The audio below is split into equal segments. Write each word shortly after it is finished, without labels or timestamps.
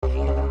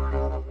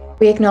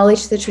We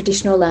acknowledge the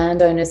traditional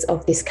landowners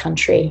of this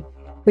country.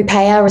 We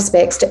pay our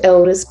respects to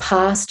elders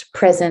past,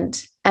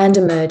 present, and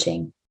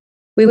emerging.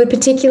 We would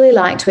particularly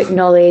like to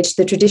acknowledge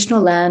the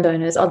traditional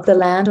landowners of the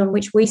land on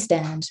which we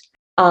stand.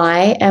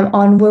 I am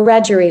on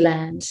Wiradjuri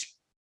land.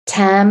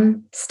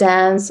 Tam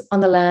stands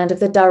on the land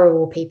of the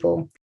Dharawal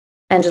people,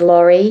 and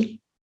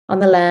Laurie on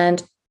the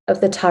land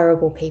of the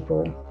Turrbal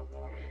people.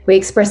 We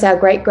express our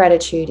great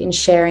gratitude in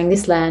sharing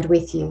this land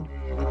with you.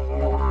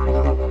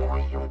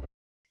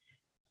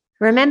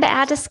 Remember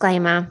our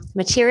disclaimer,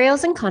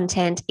 materials and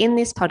content in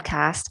this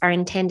podcast are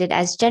intended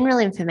as general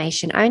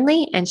information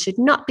only and should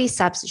not be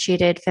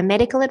substituted for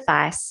medical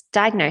advice,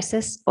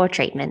 diagnosis, or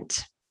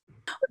treatment.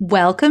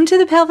 Welcome to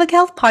the Pelvic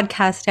Health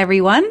Podcast,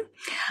 everyone.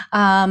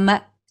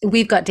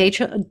 We've got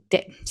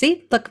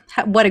see, look,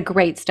 what a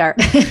great start.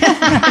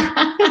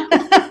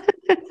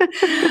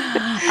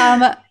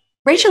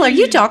 Rachel, are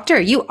you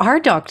doctor? You are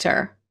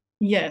doctor.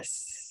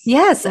 Yes.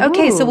 Yes.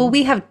 Okay. Ooh. So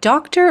we have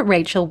Dr.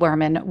 Rachel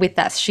Worman with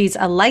us. She's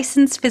a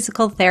licensed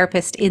physical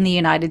therapist in the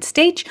United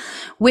States,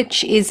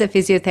 which is a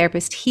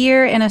physiotherapist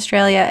here in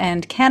Australia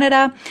and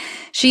Canada.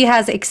 She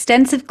has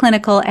extensive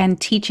clinical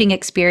and teaching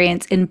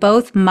experience in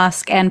both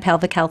musk and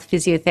pelvic health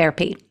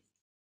physiotherapy.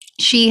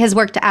 She has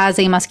worked as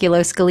a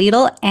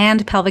musculoskeletal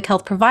and pelvic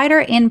health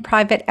provider in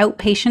private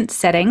outpatient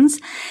settings,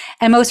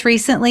 and most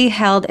recently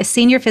held a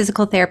senior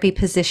physical therapy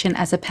position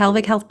as a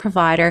pelvic health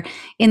provider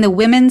in the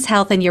women's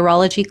health and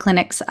urology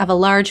clinics of a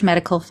large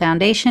medical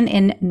foundation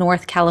in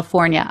North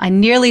California. I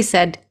nearly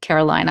said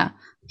Carolina,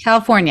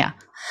 California.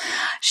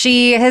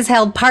 She has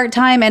held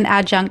part-time and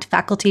adjunct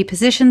faculty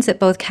positions at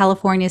both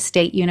California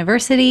State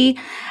University,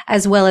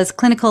 as well as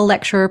clinical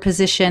lecturer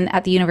position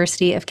at the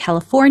University of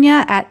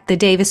California at the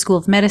Davis School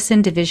of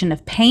Medicine, Division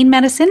of Pain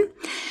Medicine.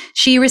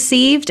 She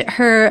received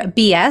her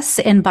BS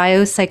in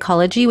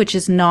biopsychology, which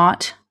is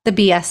not the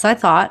BS I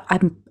thought.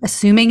 I'm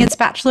assuming it's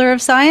Bachelor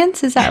of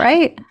Science. Is that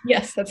right?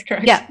 Yes, that's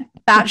correct. Yeah.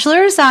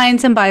 Bachelor of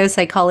Science in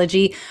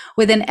biopsychology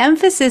with an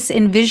emphasis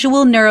in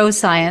visual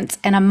neuroscience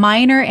and a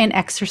minor in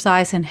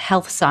exercise and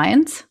health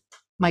science.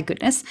 My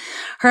goodness.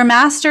 Her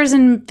master's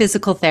in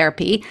physical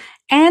therapy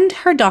and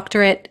her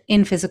doctorate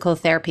in physical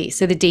therapy.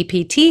 So the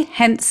DPT,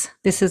 hence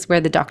this is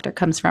where the doctor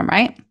comes from,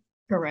 right?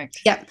 Correct.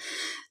 Yep.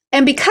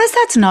 And because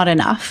that's not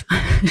enough,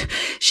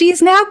 she is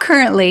now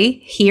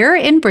currently here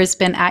in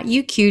Brisbane at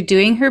UQ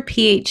doing her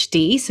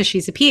PhD. So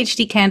she's a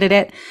PhD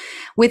candidate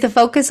with a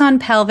focus on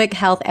pelvic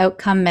health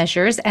outcome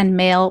measures and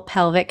male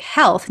pelvic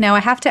health. Now,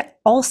 I have to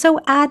also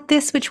add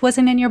this, which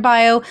wasn't in your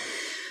bio,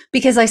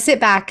 because I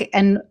sit back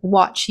and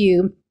watch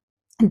you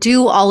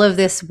do all of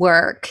this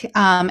work.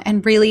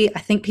 And really, I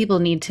think people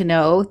need to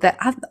know that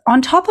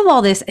on top of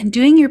all this and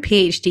doing your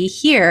PhD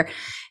here,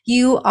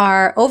 you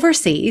are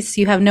overseas.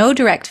 You have no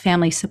direct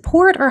family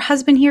support or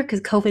husband here because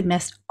COVID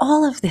messed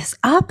all of this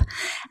up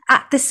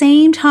at the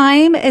same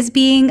time as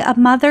being a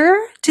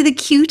mother to the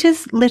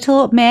cutest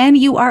little man.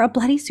 You are a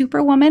bloody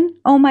superwoman.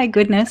 Oh my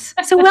goodness.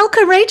 So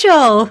welcome,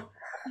 Rachel.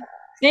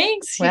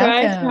 Thanks, you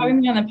guys, for having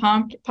me on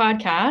the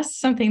podcast,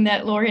 something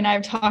that Lori and I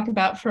have talked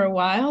about for a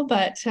while,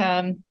 but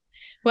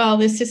well,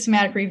 this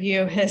systematic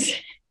review has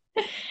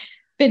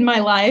been my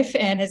life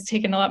and has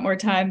taken a lot more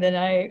time than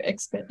I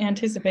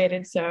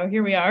anticipated. So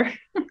here we are.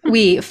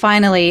 We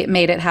finally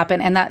made it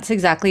happen. And that's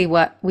exactly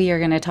what we are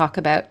going to talk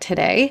about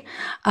today.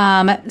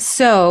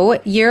 So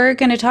you're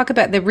going to talk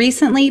about the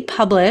recently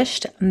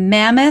published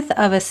mammoth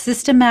of a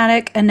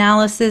systematic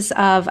analysis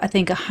of, I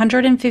think,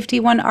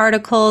 151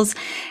 articles.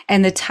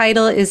 And the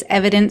title is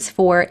Evidence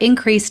for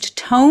Increased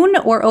Tone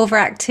or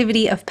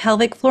Overactivity of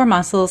Pelvic Floor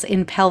Muscles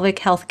in Pelvic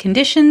Health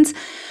Conditions,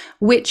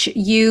 which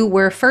you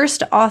were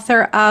first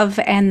author of,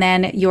 and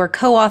then your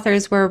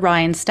co-authors were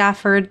Ryan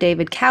Stafford,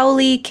 David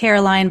Cowley,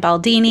 Caroline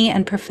Baldini,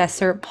 and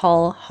Professor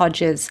Paul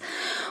Hodges.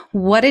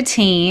 What a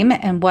team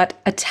and what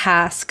a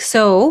task.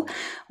 So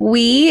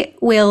maybe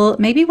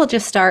we'll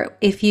just start,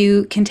 if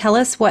you can tell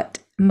us what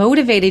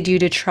motivated you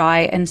to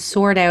try and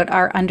sort out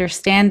our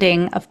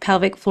understanding of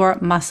pelvic floor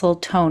muscle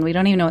tone. We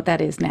don't even know what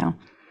that is now.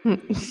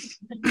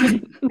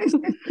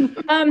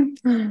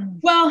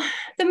 Well,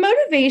 the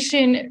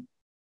motivation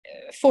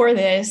for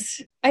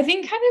this, I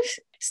think, kind of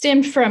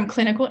stemmed from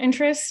clinical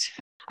interest.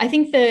 I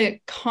think the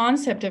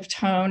concept of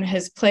tone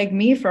has plagued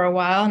me for a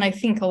while, and I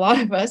think a lot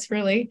of us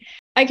really.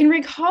 I can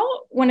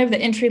recall one of the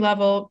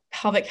entry-level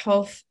pelvic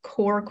health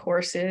core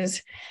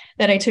courses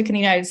that I took in the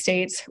United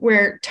States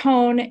where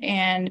tone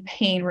and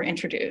pain were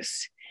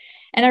introduced.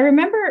 And I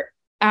remember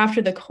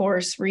after the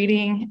course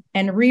reading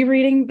and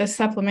rereading the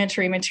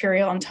supplementary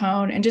material on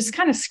tone and just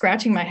kind of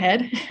scratching my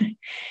head.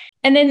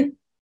 And then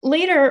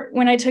later,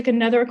 when I took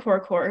another core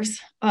course,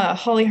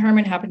 Holly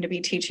Herman happened to be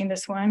teaching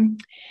this one.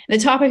 The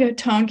topic of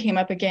tone came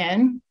up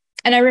again.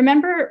 And I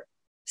remember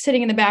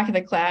sitting in the back of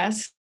the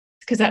class,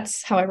 because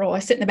that's how I roll. I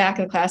sit in the back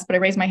of the class, but I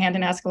raise my hand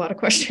and ask a lot of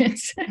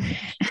questions. So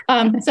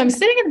I'm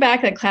sitting in the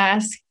back of the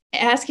class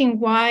asking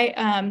why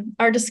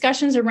our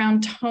discussions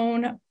around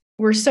tone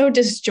were so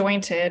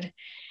disjointed.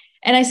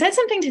 And I said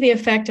something to the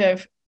effect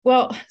of,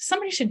 well,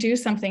 somebody should do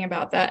something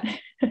about that.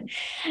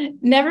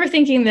 Never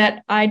thinking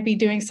that I'd be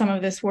doing some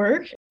of this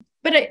work.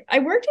 But I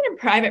worked in a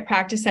private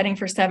practice setting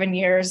for 7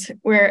 years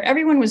where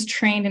everyone was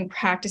trained and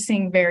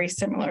practicing very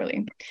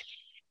similarly.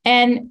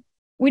 And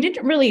we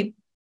didn't really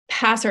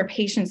pass our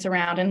patients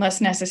around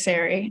unless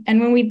necessary. And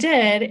when we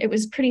did, it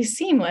was pretty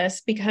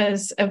seamless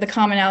because of the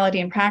commonality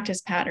in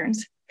practice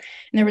patterns.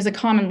 And there was a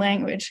common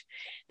language.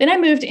 Then I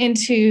moved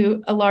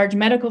into a large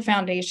medical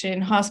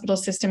foundation hospital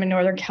system in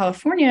Northern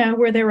California,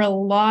 where there were a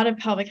lot of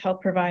pelvic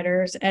health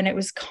providers. And it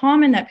was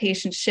common that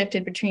patients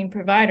shifted between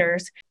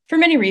providers for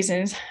many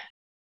reasons.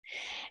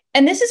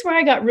 And this is where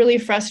I got really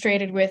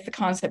frustrated with the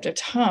concept of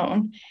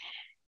tone.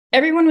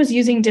 Everyone was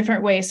using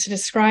different ways to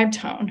describe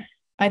tone.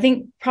 I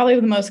think probably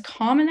the most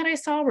common that I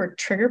saw were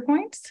trigger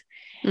points.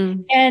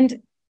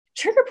 And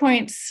trigger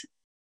points,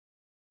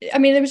 I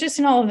mean, it was just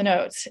in all of the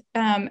notes,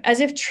 as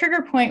if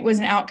trigger point was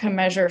an outcome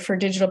measure for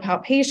digital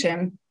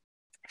palpation.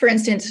 For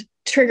instance,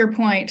 trigger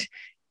point,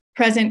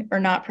 present or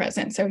not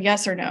present. So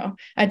yes or no,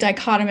 a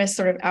dichotomous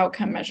sort of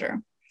outcome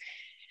measure,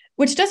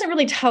 which doesn't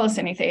really tell us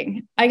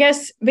anything. I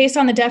guess based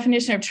on the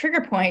definition of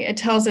trigger point, it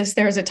tells us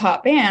there's a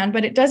top band,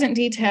 but it doesn't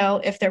detail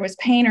if there was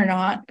pain or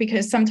not,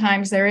 because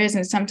sometimes there is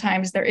and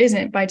sometimes there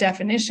isn't by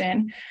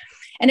definition.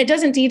 And it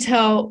doesn't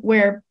detail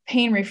where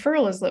pain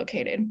referral is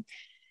located.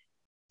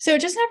 So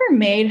it just never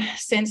made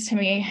sense to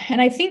me.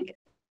 And I think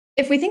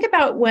if we think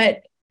about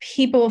what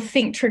people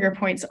think trigger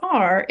points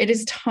are, it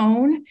is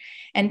tone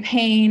and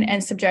pain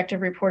and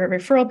subjective reported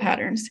referral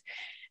patterns.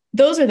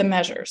 Those are the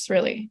measures,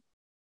 really.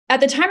 At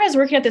the time I was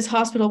working at this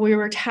hospital, we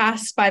were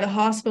tasked by the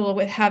hospital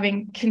with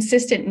having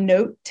consistent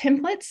note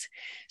templates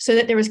so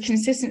that there was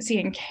consistency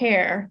in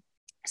care.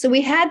 So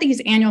we had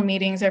these annual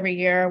meetings every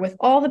year with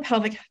all the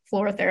pelvic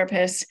floor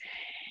therapists.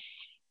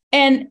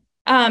 And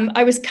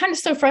I was kind of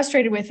so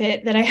frustrated with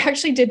it that I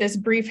actually did this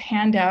brief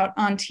handout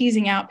on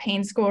teasing out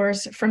pain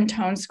scores from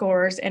tone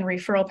scores and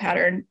referral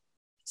pattern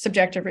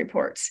subjective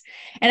reports.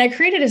 And I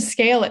created a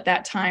scale at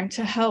that time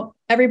to help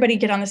everybody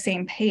get on the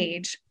same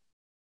page,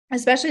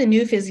 especially the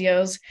new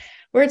physios,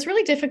 where it's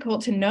really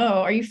difficult to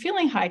know, are you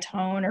feeling high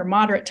tone or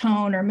moderate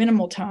tone or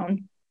minimal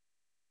tone?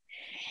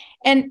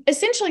 And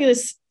essentially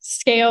this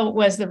scale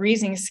was the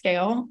Riesing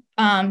scale,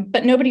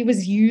 but nobody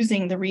was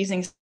using the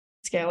Riesing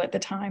scale at the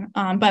time.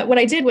 But what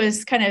I did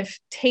was kind of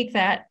take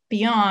that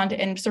beyond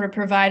and sort of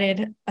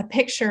provided a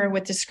picture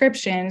with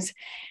descriptions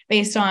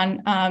based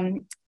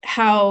on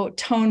how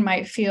tone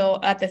might feel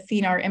at the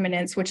thenar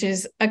eminence, which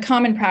is a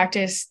common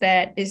practice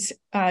that is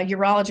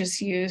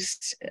urologists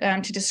use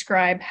to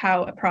describe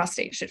how a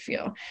prostate should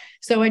feel.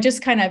 So I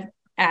just kind of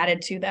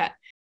added to that.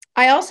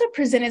 I also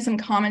presented some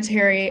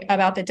commentary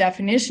about the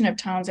definition of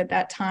tones at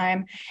that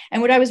time.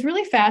 And what I was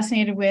really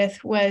fascinated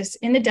with was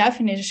in the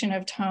definition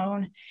of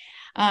tone,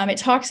 it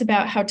talks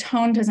about how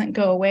tone doesn't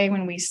go away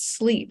when we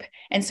sleep.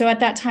 And so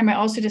at that time, I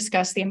also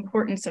discussed the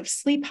importance of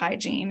sleep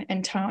hygiene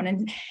and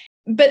tone.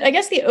 But I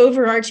guess the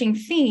overarching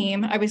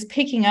theme I was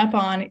picking up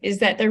on is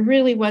that there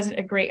really wasn't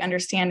a great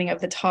understanding of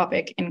the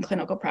topic in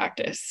clinical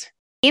practice.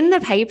 In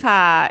the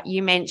paper,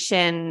 you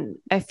mention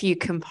a few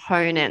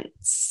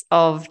components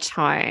of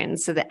tone,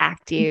 so the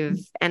active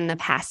and the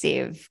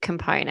passive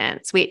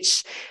components,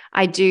 which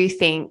I do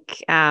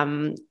think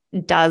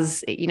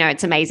does,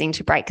 it's amazing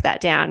to break that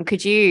down.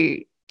 Could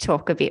you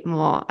talk a bit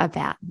more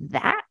about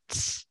that?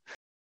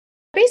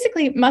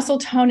 Basically, muscle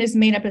tone is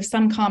made up of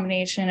some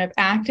combination of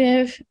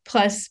active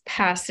plus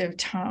passive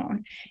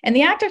tone. And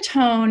the active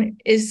tone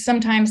is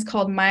sometimes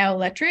called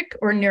myoelectric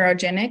or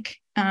neurogenic.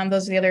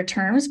 Those are the other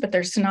terms, but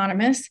they're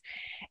synonymous.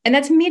 And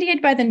that's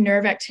mediated by the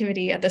nerve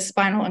activity at the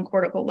spinal and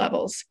cortical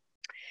levels.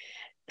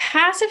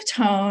 Passive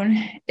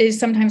tone is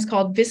sometimes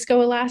called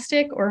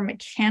viscoelastic or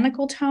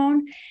mechanical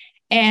tone.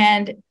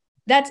 And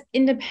that's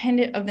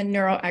independent of the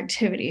neural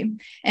activity.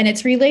 And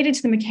it's related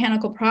to the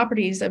mechanical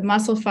properties of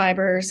muscle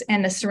fibers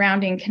and the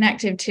surrounding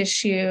connective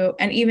tissue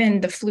and even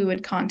the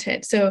fluid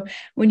content. So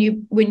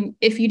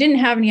if you didn't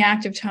have any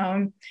active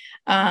tone,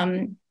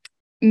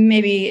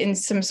 maybe in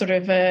some sort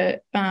of a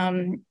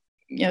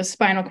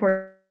spinal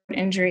cord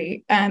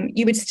injury,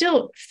 you would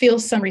still feel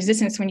some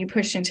resistance when you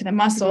push into the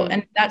muscle.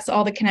 And that's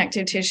all the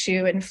connective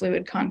tissue and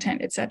fluid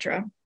content, et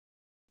cetera.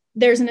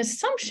 There's an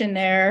assumption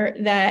there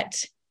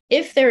that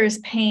if there is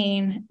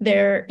pain,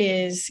 there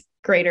is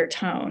greater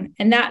tone.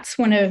 And that's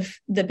one of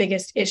the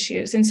biggest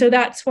issues. And so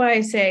that's why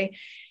I say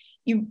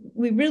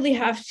we really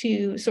have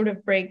to sort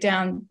of break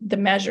down the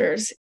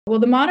measures. Well,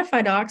 the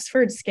modified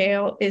Oxford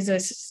scale is a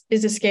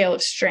scale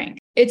of strength.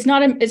 It's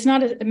not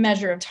a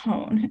measure of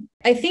tone.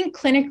 I think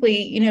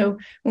clinically,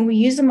 when we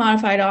use the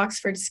modified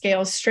Oxford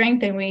scale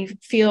strength and we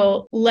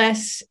feel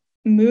less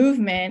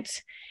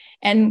movement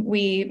and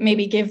we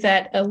maybe give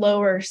that a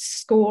lower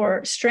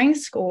score,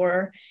 strength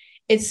score,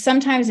 it's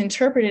sometimes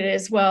interpreted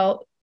as,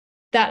 well,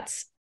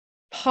 that's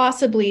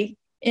possibly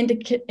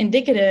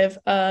indicative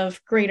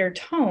of greater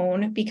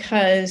tone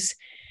because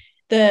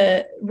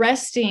the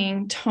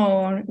resting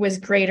tone was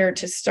greater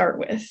to start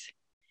with.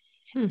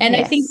 And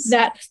yes. I think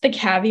that's the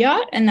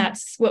caveat. And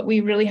that's what we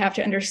really have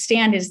to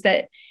understand is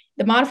that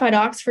the modified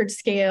Oxford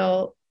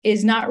scale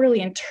is not really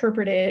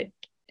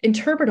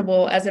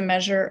interpretable as a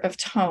measure of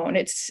tone.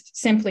 It's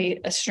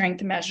simply a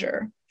strength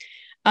measure.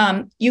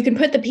 you can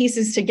put the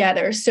pieces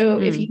together. So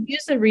if you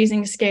use the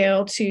Riesing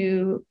scale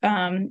to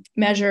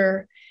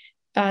measure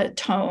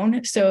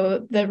tone,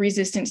 so the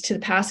resistance to the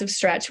passive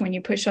stretch when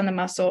you push on the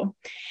muscle,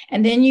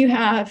 and then you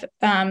have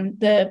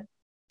the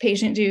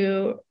patient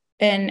do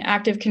an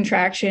active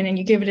contraction and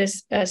you give it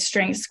a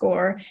strength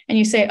score, and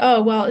you say,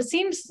 oh, well, it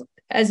seems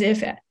as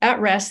if at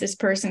rest this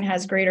person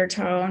has greater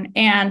tone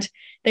and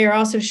they are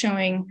also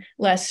showing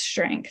less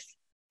strength.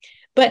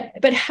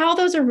 But how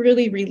those are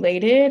really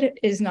related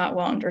is not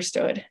well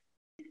understood.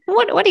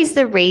 What is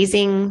the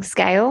Riesing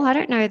scale? I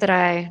don't know that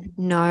I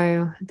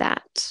know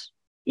that.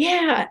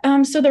 Yeah.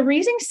 So the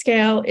Riesing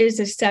scale is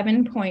a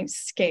 7-point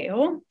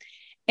scale,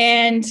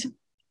 and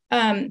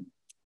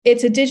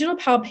it's a digital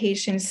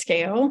palpation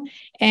scale.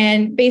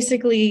 And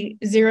basically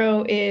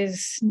 0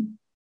 is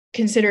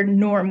considered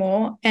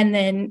normal, and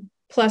then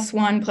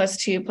 +1,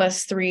 +2,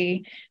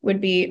 +3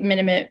 would be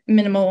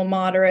minimal,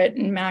 moderate,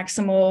 and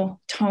maximal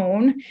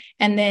tone.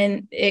 And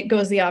then it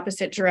goes the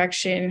opposite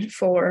direction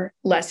for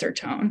lesser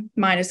tone,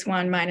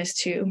 -1,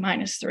 -2,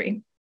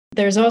 -3.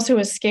 There's also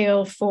a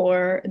scale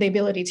for the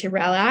ability to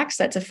relax.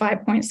 That's a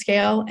 5-point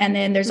scale. And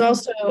then there's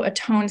also a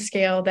tone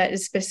scale that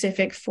is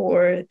specific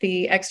for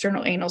the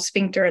external anal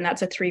sphincter, and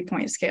that's a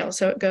 3-point scale.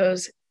 So it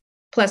goes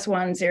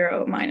 +1,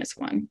 0,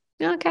 -1.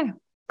 Okay.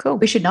 Cool.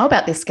 We should know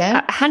about this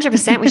scale.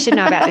 100% we should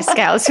know about this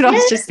scale. That's what I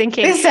was just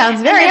thinking. This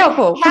sounds very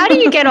helpful. How do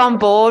you get on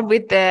board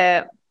with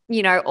the,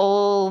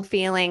 all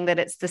feeling that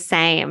it's the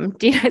same?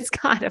 It's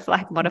kind of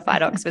like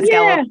modified Oxford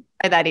scale.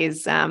 That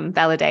is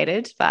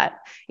validated, but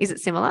is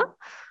it similar?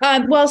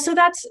 Well, so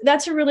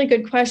that's a really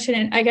good question.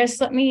 And I guess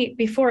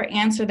before I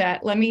answer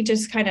that, let me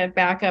just kind of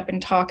back up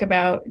and talk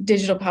about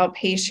digital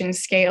palpation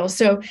scales.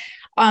 So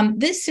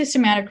this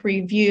systematic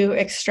review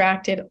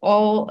extracted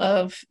all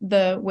of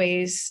the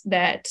ways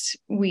that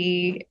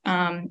we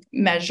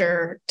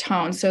measure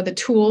tone. So the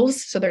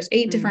tools, so there's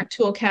 8 different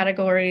tool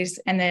categories,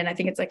 and then I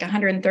think it's like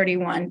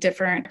 131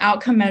 different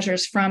outcome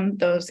measures from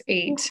those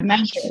 8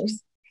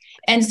 measures.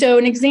 And so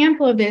an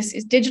example of this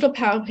is digital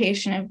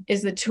palpation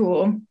is the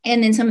tool.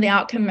 And then some of the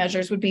outcome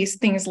measures would be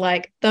things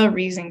like the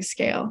Riesing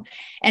scale.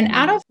 And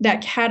out of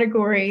that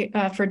category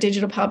for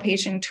digital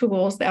palpation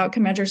tools, the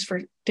outcome measures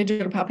for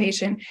digital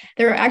palpation,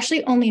 there are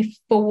actually only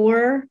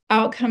 4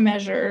 outcome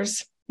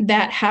measures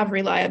that have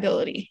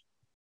reliability.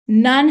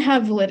 None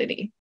have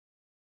validity.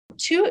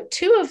 Two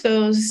of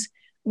those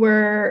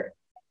were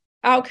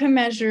outcome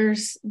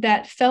measures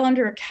that fell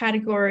under a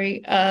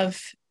category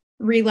of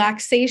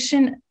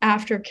relaxation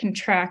after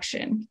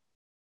contraction.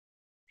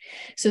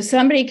 So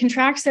somebody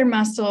contracts their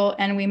muscle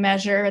and we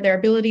measure their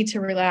ability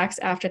to relax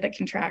after the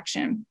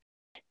contraction.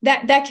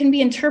 That can be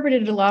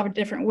interpreted a lot of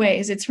different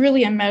ways. It's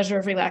really a measure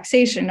of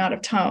relaxation, not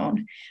of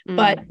tone,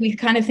 but we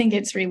kind of think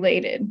it's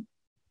related.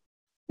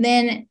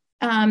 Then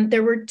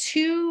there were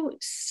 2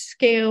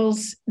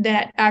 scales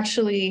that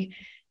actually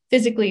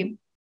physically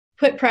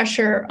put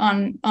pressure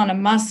on a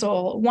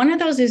muscle. One of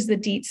those is the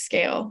Dietz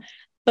scale.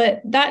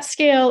 But that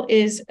scale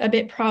is a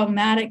bit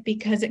problematic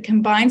because it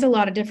combines a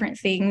lot of different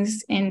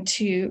things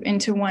into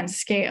one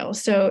scale.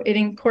 So it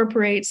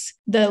incorporates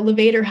the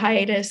levator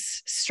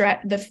hiatus,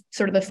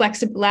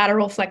 the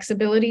lateral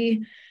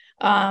flexibility,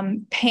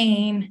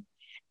 pain,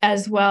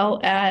 as well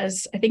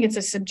as I think it's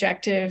a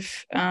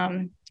subjective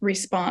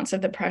response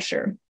of the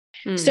pressure.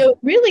 So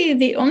really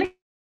the only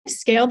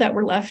scale that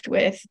we're left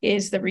with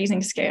is the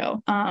Riesing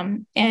scale.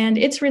 And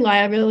its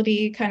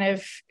reliability kind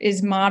of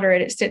is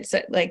moderate. It sits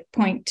at like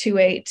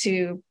 0.28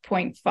 to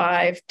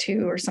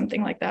 0.52 or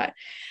something like that.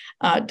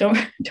 Don't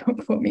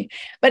quote me.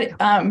 But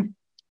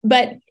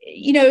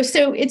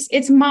so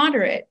it's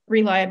moderate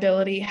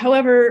reliability.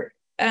 However,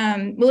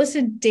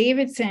 Melissa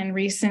Davidson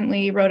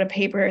recently wrote a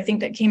paper, I think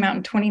that came out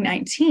in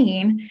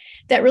 2019,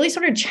 that really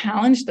sort of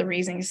challenged the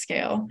Riesing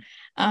scale.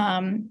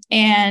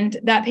 And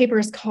that paper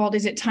is called,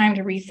 "Is It Time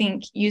to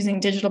Rethink Using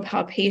Digital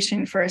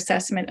Palpation for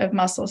Assessment of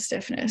Muscle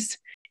Stiffness?"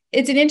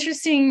 It's an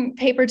interesting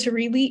paper to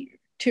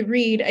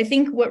read. I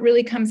think what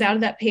really comes out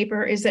of that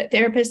paper is that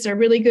therapists are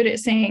really good at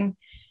saying,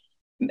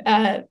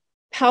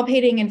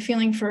 palpating and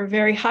feeling for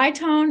very high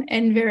tone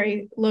and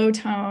very low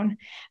tone,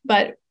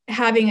 but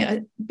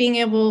being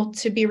able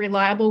to be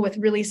reliable with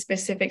really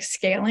specific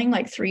scaling,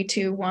 like 3,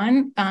 2,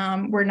 1,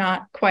 we're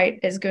not quite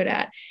as good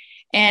at.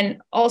 And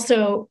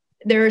also,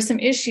 there are some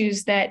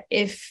issues that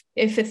if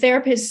a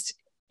therapist,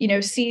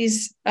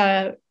 sees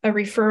a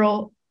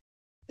referral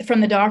from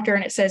the doctor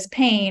and it says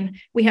pain,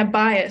 we have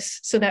bias,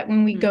 so that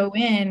when we go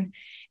in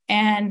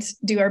and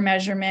do our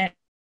measurement,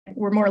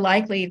 we're more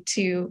likely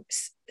to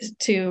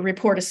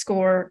report a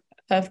score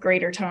of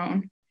greater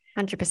tone.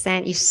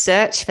 100%. You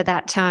search for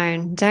that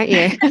tone, don't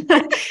you?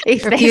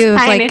 If there's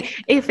pain,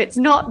 if it's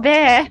not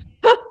there.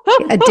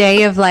 A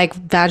day of like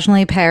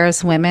vaginally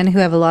porous women who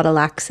have a lot of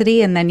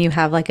laxity, and then you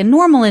have like a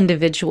normal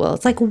individual.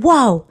 It's like,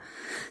 whoa,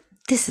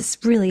 this is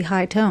really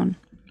high tone.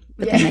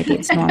 But then maybe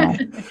it's normal.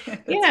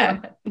 Yeah.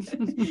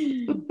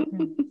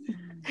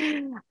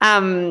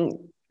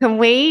 Can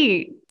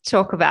we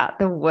talk about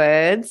the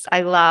words?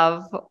 I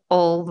love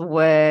all the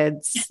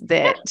words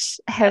that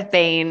have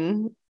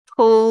been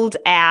pulled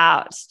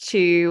out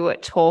to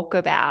talk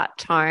about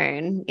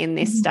tone in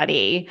this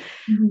study.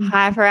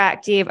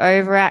 Hyperactive,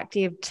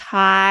 overactive,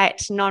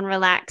 tight,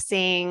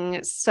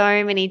 non-relaxing,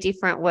 so many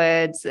different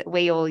words that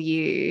we all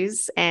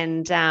use.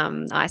 And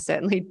I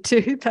certainly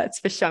do. That's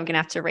for sure. I'm going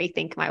to have to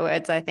rethink my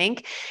words, I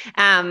think.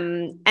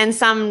 And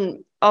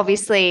some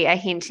obviously are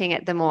hinting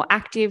at the more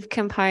active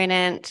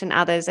component, and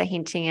others are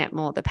hinting at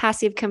more the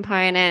passive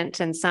component,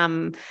 and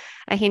some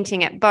are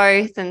hinting at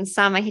both, and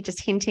some are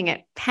just hinting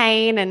at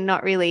pain and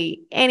not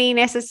really any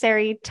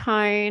necessary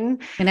tone.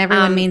 And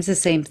everyone means the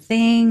same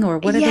thing, or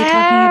what are they talking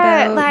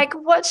about? Like,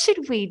 what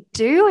should we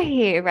do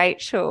here,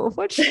 Rachel?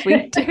 What should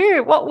we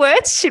do? What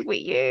words should we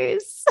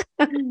use?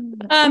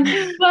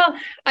 Well,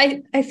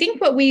 I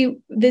think what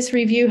this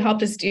review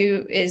helped us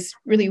do is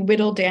really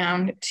whittle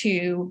down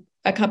to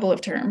a couple of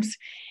terms,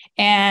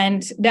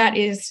 and that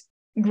is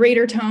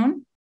greater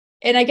tone.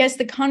 And I guess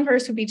the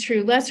converse would be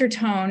true, lesser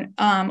tone,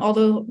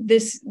 although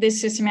this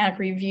systematic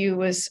review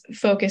was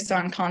focused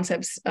on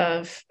concepts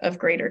of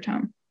greater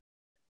tone.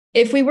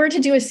 If we were to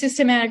do a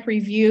systematic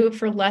review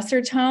for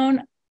lesser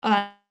tone,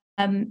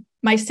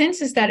 my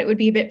sense is that it would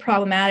be a bit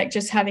problematic,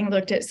 just having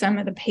looked at some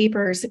of the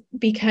papers,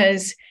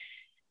 because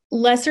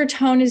lesser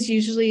tone is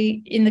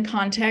usually in the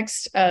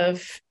context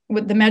of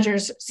what the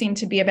measures seem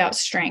to be about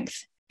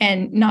strength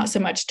and not so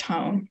much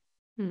tone.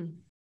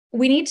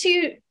 We need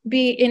to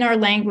be, in our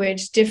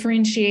language,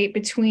 differentiate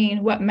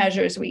between what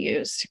measures we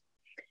use.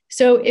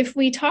 So if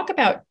we talk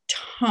about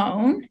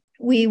tone,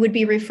 we would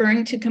be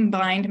referring to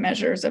combined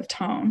measures of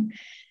tone.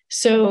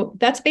 So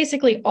that's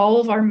basically all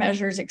of our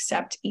measures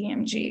except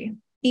EMG.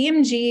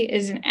 EMG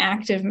is an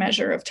active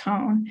measure of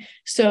tone.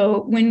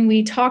 So when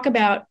we talk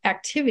about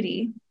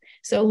activity,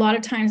 so a lot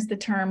of times the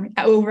term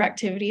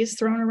overactivity is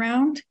thrown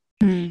around.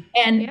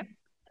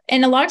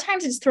 And a lot of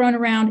times it's thrown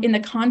around in the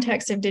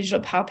context of digital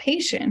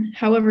palpation.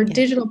 However,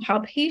 digital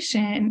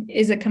palpation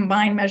is a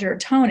combined measure of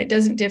tone. It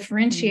doesn't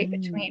differentiate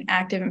between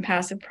active and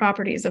passive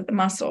properties of the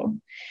muscle.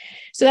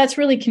 So that's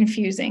really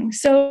confusing.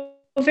 So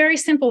a very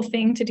simple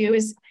thing to do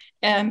is,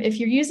 if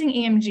you're using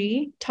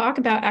EMG, talk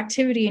about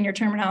activity in your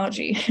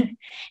terminology.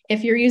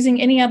 If you're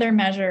using any other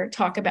measure,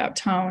 talk about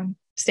tone.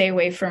 Stay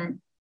away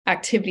from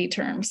activity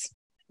terms.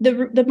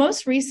 The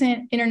most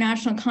recent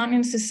International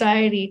Continence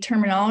Society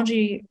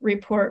terminology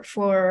report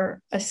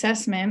for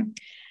assessment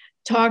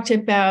talked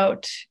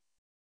about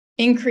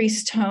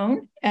increased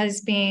tone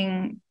as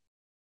being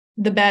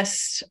the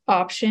best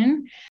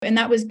option, and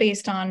that was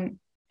based on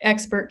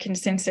expert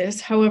consensus.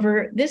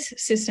 However, this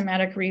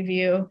systematic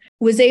review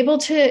was able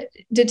to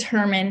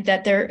determine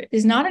that there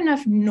is not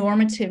enough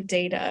normative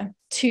data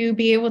to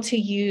be able to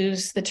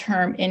use the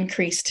term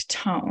increased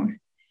tone.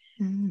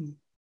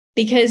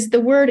 Because the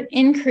word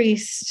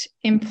increased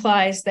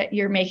implies that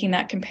you're making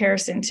that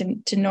comparison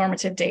to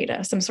normative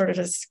data, some sort of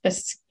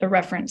a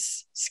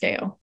reference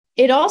scale.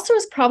 It also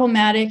is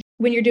problematic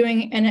when you're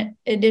doing an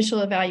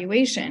initial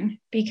evaluation,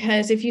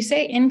 because if you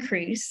say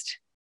increased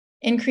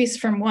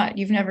from what?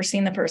 You've never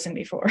seen the person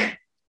before.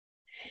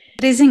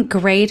 But isn't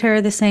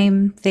greater the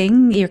same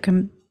thing?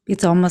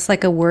 It's almost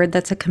like a word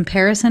that's a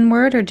comparison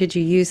word, or did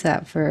you use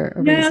that for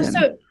a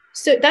reason?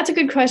 So that's a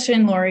good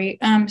question, Lori.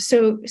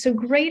 So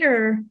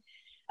greater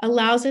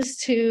allows us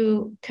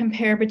to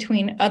compare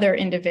between other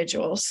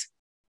individuals.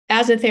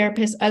 As a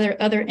therapist,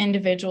 other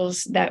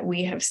individuals that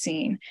we have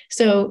seen.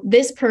 So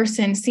this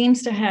person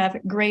seems to have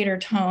greater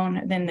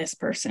tone than this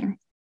person,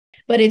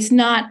 but it's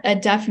not a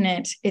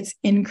definite, it's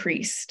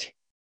increased.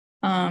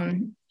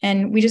 And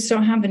we just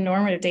don't have the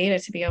normative data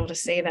to be able to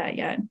say that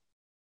yet.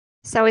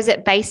 So is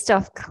it based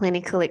off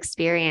clinical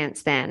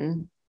experience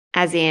then?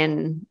 As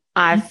in,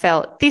 I've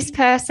felt this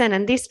person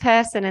and this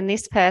person and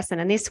this person,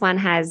 and this one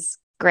has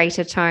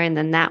greater tone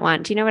than that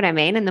one. Do you know what I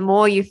mean? And the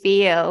more you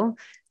feel,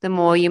 the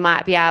more you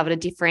might be able to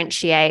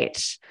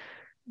differentiate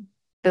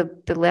the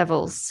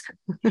levels.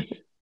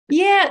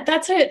 Yeah,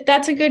 that's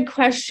a good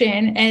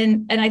question.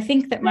 And I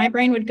think that my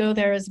brain would go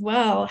there as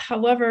well.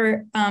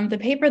 However, the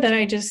paper that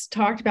I just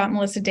talked about,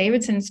 Melissa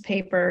Davidson's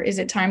paper, Is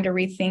It Time to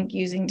Rethink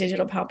Using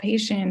Digital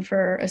Palpation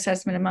for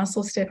Assessment of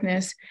Muscle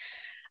Stiffness,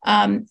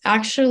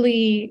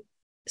 actually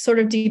sort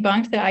of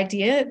debunked the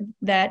idea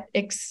that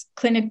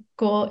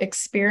clinical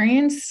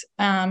experience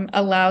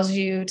allows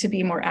you to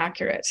be more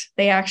accurate.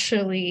 They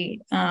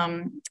actually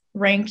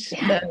ranked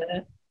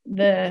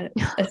the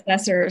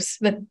assessors,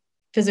 the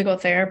physical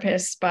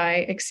therapists, by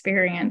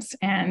experience,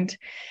 and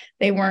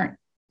they weren't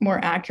more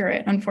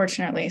accurate,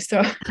 unfortunately.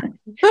 So,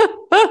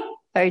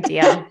 oh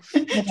dear.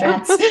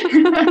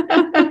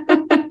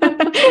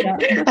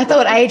 I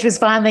thought age was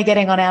finally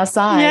getting on our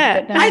side.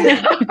 Yeah, but no.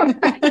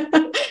 I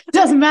know.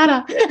 Doesn't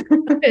matter.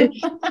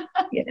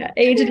 Yeah,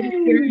 age and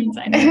experience,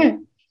 I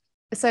know.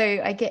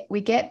 So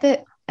we get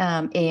that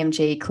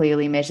EMG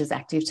clearly measures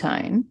active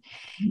tone,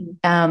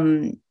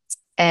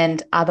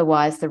 and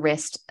otherwise the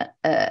rest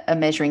are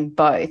measuring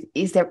both.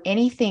 Is there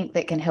anything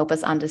that can help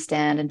us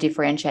understand and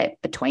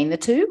differentiate between the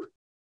two?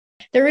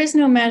 There is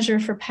no measure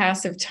for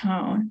passive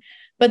tone,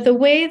 but the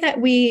way that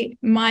we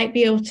might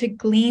be able to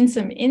glean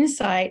some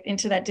insight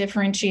into that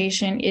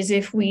differentiation is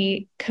if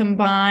we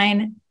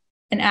combine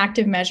an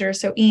active measure,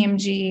 so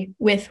EMG,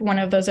 with one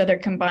of those other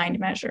combined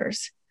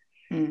measures.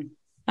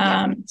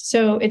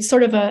 So it's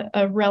sort of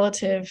a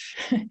relative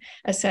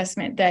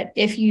assessment that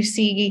if you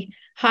see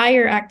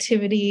higher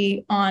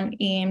activity on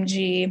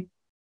EMG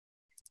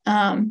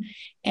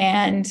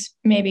and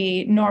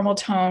maybe normal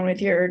tone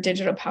with your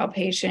digital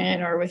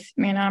palpation or with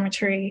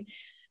manometry,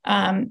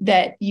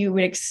 that you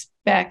would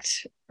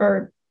expect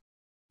or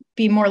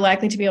be more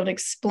likely to be able to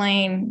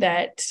explain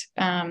that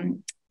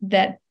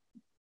that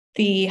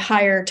the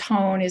higher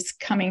tone is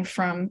coming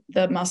from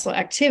the muscle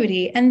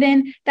activity. And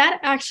then that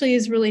actually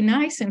is really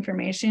nice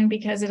information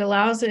because it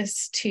allows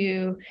us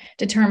to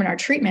determine our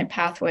treatment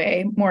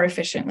pathway more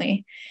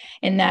efficiently,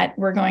 in that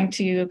we're going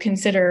to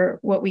consider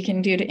what we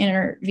can do to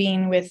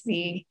intervene with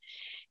the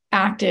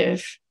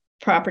active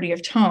property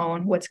of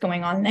tone, what's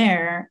going on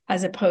there,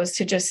 as opposed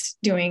to just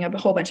doing a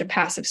whole bunch of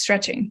passive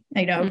stretching,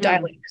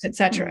 dilators,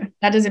 etc.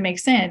 That doesn't make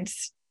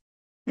sense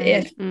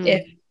if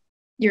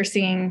you're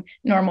seeing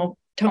normal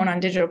tone on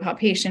digital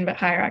palpation, but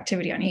higher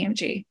activity on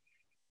EMG.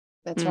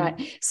 That's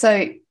right.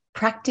 So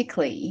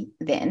practically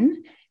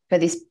then, for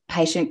this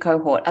patient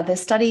cohort, are there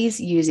studies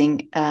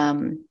using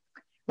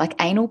like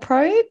anal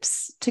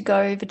probes to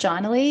go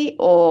vaginally?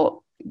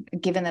 Or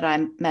given that I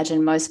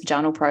imagine most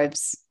vaginal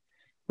probes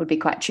would be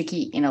quite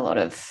tricky in a lot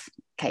of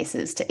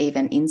cases to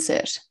even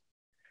insert?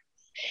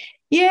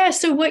 Yeah,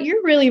 so what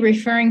you're really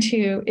referring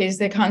to is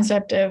the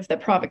concept of the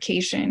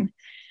provocation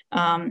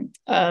of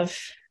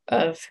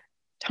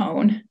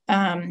tone,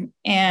 or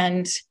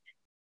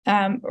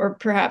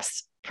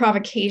perhaps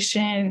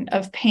provocation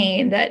of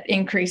pain that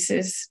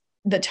increases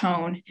the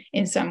tone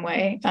in some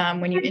way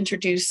when you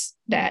introduce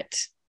that,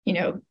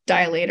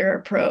 dilator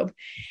or probe.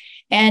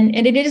 And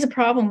it is a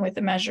problem with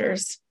the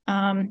measures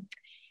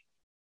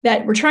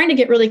that we're trying to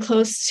get really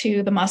close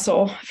to the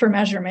muscle for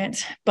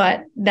measurement,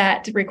 but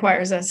that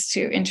requires us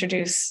to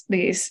introduce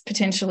these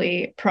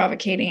potentially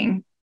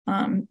provocating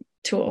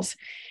tools.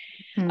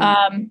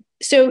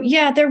 So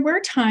yeah, there were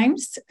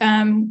times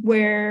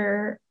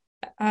where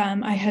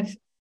I have,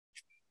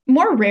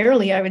 more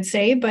rarely I would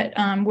say, but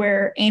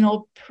where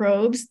anal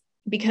probes,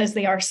 because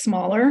they are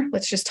smaller,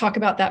 let's just talk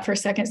about that for a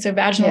second. So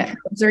vaginal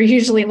probes are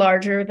usually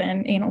larger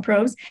than anal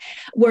probes,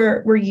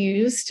 were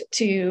used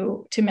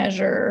to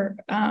measure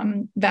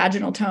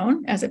vaginal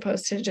tone as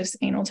opposed to just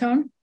anal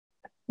tone.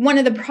 One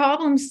of the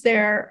problems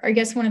there, I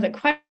guess one of the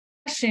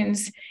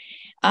questions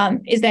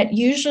is that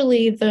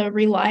usually the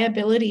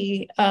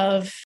reliability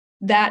of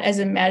that as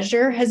a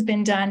measure has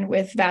been done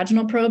with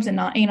vaginal probes and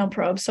not anal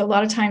probes. So a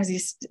lot of times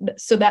the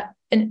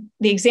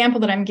example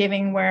that I'm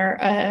giving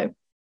where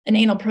an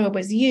anal probe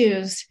was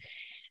used,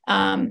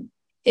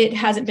 it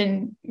hasn't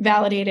been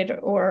validated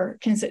or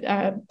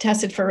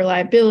tested for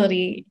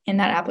reliability in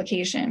that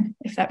application,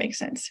 if that makes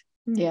sense.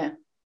 Yeah.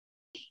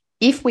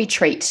 If we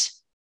treat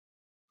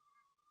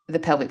the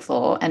pelvic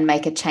floor and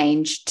make a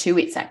change to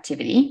its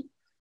activity,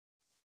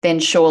 then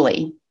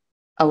surely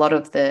a lot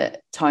of the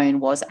tone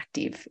was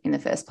active in the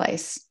first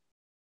place.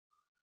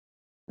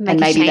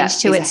 Make a change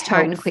to its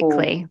tone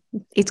quickly.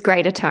 Its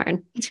greater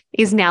tone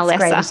is now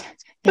lesser.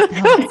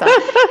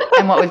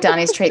 And what we've done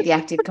is treat the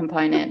active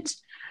component,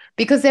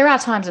 because there are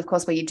times, of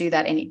course, where you do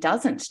that and it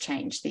doesn't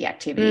change the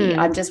activity.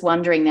 I'm just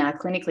wondering now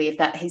clinically if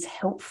that is a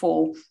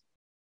helpful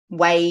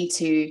way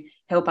to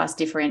help us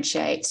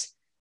differentiate,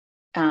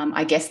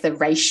 I guess, the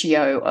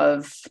ratio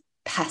of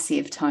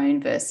passive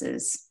tone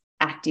versus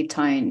active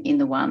tone in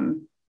the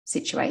one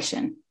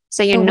situation.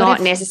 So you're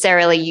not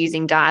necessarily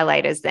using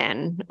dilators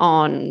then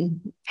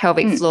on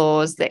pelvic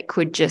floors that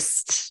could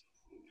just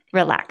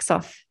relax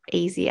off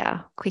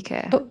easier,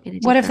 quicker.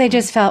 What if they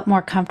just felt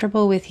more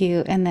comfortable with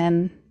you and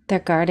then their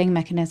guarding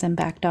mechanism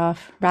backed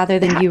off rather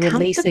than you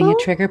releasing a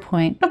trigger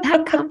point?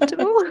 That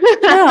comfortable?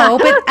 No,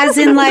 but as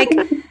in like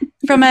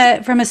from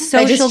a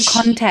social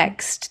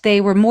context, they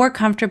were more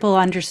comfortable,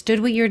 understood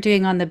what you're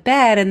doing on the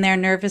bed, and their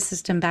nervous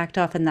system backed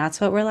off, and that's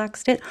what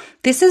relaxed it.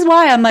 This is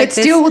why I'm like, but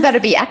still, will that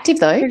be active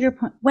though?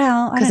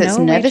 Well, because it's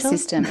nervous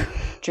system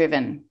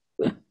driven.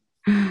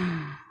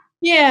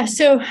 Yeah,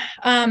 so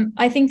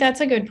I think that's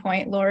a good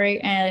point,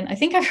 Lori, and I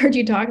think I've heard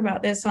you talk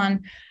about this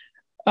on,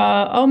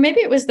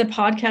 maybe it was the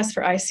podcast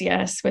for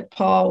ICS with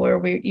Paul,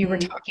 where you were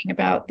talking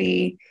about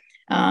the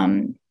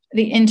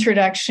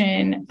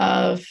introduction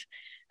of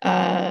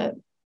a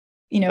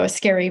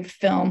scary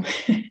film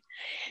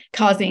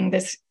causing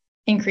this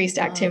increased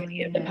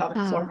activity of the pelvic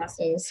floor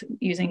muscles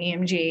using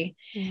EMG,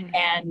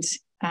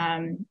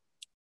 and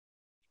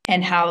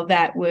how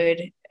that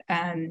would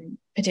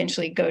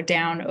potentially go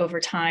down over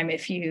time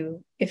if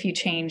you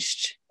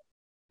changed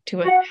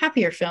to a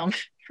happier film,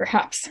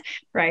 perhaps,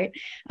 right?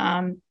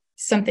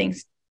 Something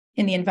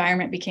in the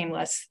environment became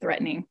less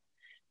threatening.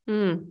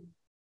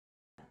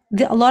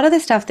 A lot of the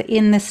stuff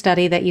in the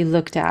study that you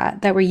looked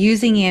at that were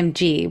using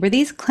EMG, were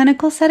these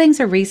clinical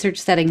settings or research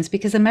settings?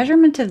 Because the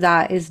measurement of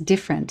that is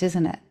different,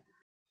 isn't it?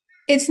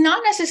 It's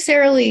not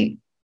necessarily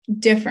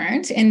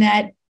different in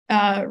that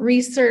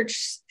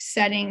research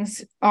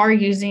settings are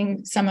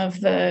using some of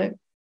the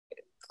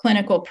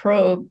clinical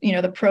probe,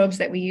 the probes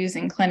that we use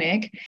in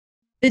clinic.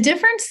 The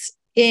difference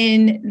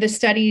in the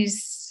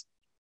studies,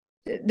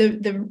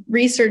 the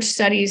research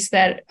studies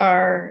that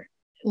are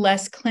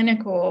less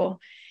clinical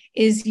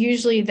is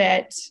usually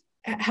that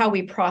how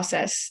we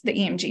process the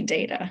EMG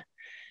data.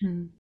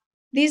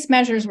 These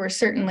measures were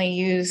certainly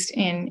used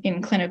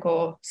in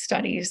clinical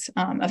studies,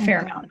 a fair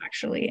amount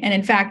actually. And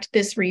in fact,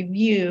 this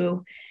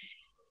review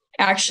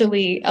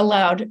actually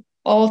allowed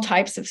all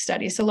types of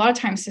studies. So a lot of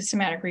times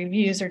systematic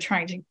reviews are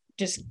trying to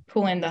just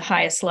pull in the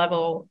highest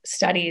level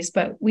studies,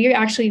 but we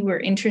actually were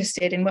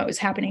interested in what was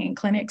happening in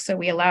clinics. So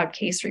we allowed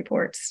case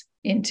reports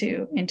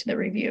into the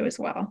review as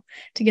well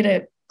to get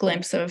a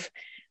glimpse of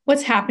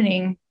what's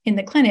happening in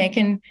the clinic.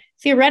 And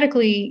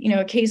theoretically,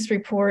 a case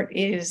report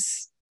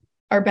is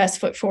our best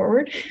foot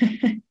forward.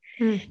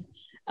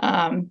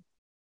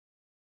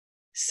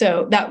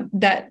 So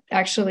that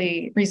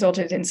actually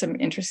resulted in some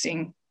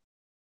interesting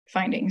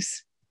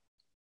findings.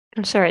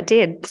 I'm sure it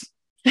did.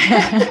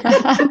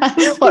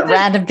 What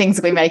random things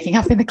are we making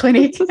up in the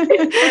clinic?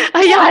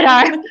 Oh, yeah,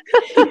 I know.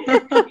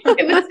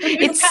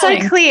 It's so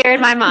clear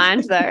in my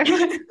mind, though.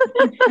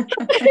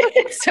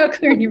 It's so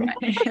clear in your mind.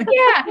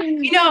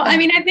 Yeah.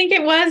 I think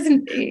it was,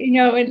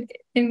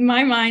 in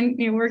my mind,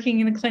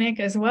 working in the clinic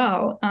as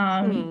well.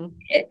 I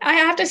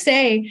have to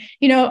say,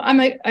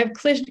 I'm a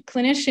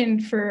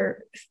clinician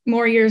for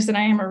more years than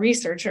I am a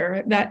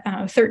researcher. That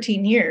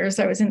 13 years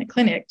I was in the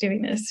clinic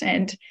doing this,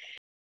 and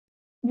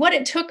what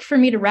it took for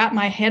me to wrap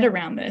my head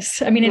around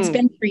this. It's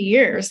been 3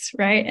 years,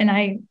 right? And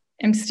I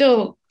am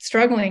still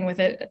struggling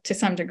with it to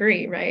some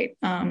degree, right?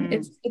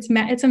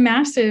 It's a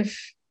massive,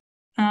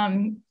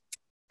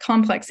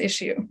 complex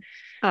issue.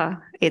 Oh,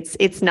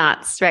 it's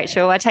nuts,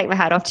 Rachel. I take my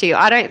hat off to you.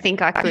 I don't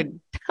think I could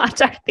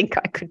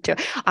do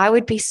it. I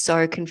would be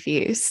so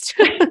confused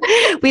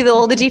with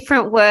all the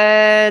different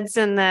words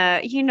and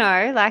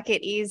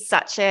it is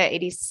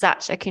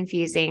such a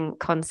confusing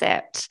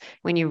concept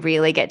when you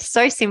really get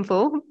so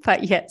simple,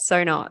 but yet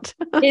so not.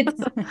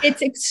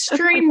 It's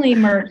extremely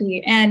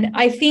murky. And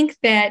I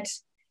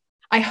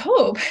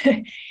hope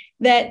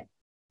that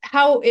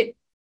how it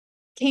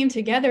came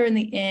together in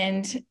the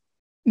end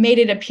made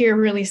it appear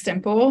really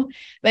simple,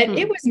 but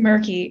it was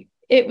murky.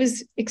 It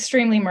was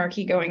extremely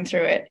murky going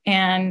through it.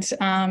 And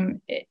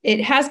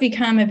it has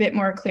become a bit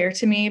more clear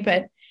to me,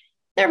 but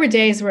there were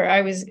days where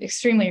I was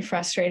extremely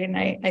frustrated. And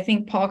I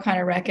think Paul kind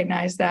of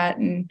recognized that.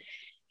 And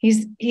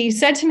he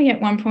said to me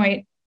at one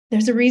point,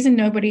 there's a reason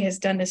nobody has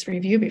done this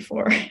review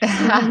before. Many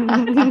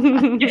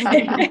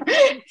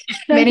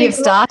have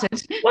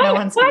started. Why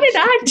am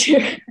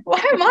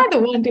I the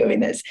one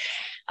doing this?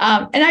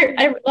 And I,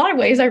 a lot of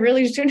ways, I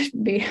really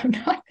shouldn't be. I'm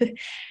not,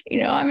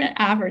 I'm an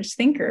average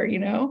thinker,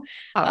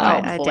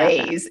 Oh,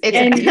 please. It's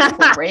a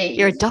beautiful read.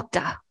 You're a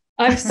doctor.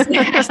 But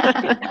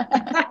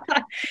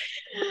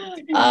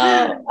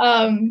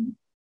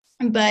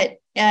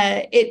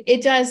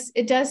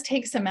it does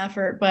take some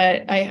effort,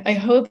 but I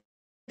hope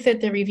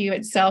that the review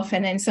itself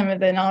and then some of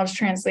the knowledge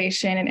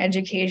translation and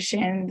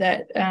education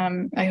that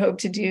I hope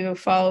to do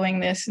following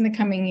this in the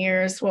coming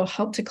years will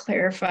help to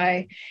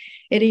clarify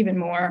it even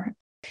more.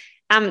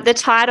 The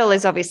title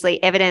is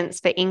obviously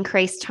Evidence for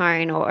Increased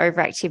Tone or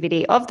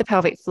Overactivity of the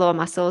Pelvic Floor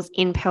Muscles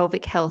in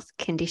Pelvic Health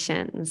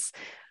Conditions.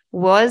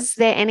 Was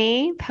there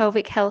any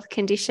pelvic health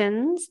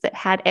conditions that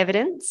had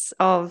evidence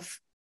of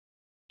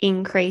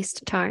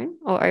increased tone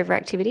or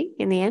overactivity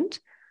in the end?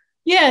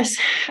 Yes.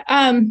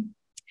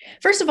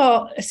 First of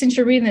all, since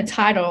you're reading the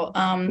title,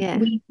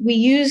 we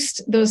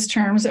used those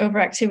terms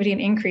overactivity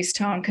and increased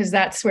tone because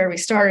that's where we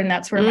started and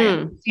that's where my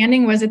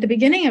understanding was at the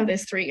beginning of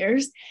this 3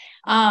 years.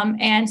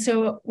 And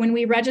so when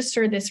we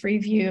registered this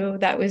review,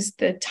 that was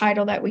the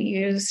title that we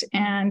used,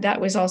 and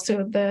that was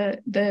also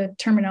the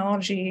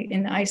terminology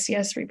in the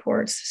ICS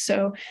reports.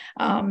 So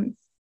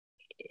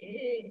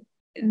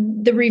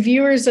the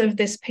reviewers of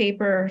this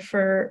paper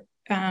for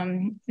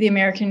the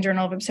American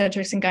Journal of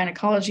Obstetrics and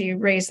Gynecology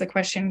raised the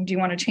question, do you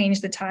want to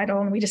change the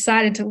title? And we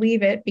decided to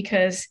leave it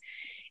because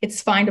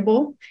it's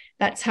findable.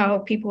 That's how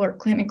people are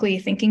clinically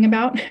thinking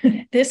about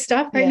this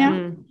stuff right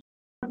now.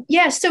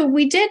 Yeah, so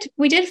we did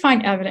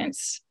find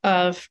evidence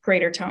of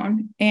greater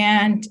tone,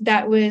 and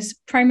that was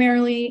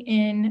primarily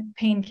in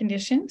pain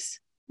conditions,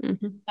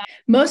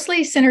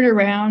 mostly centered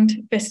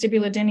around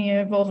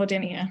vestibulodynia,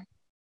 vulvodynia.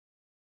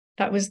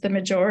 That was the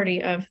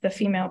majority of the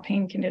female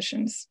pain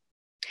conditions.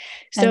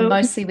 So and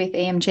mostly with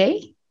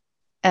EMG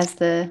as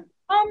the...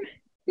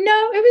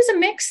 No, it was a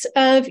mix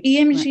of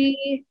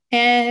EMG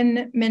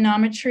and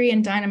manometry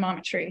and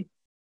dynamometry.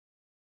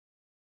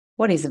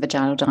 What is a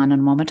vaginal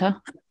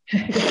dynamometer?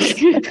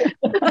 That's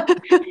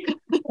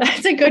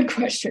a good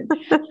question.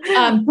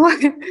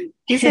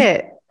 Is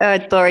it?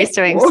 Lori's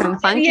doing some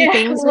funky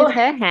things with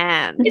her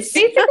hands. It's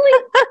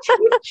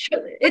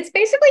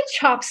basically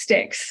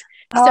chopsticks.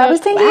 Oh, so, I was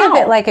thinking of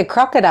it like a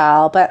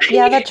crocodile, but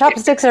yeah, the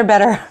chopsticks are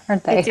better,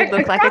 aren't they? It did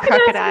look like a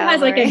crocodile. It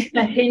has like a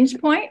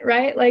hinge point,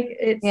 right? Like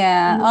it's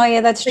Oh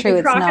yeah, that's like true.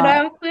 A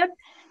crocodile clip.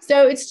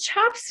 So it's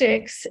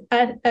chopsticks,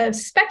 a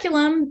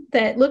speculum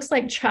that looks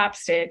like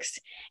chopsticks,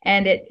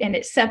 and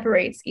it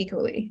separates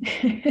equally.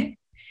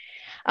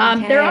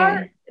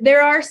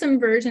 there are some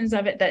versions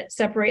of it that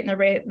separate in the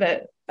way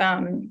that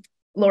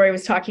Lori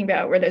was talking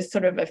about, where there's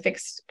sort of a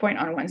fixed point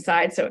on one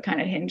side, so it kind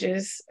of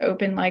hinges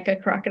open like a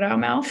crocodile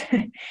mouth,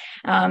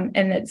 and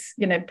it's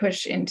going to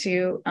push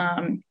into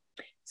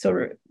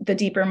sort of the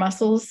deeper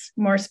muscles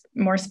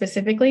more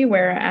specifically,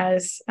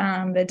 whereas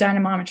the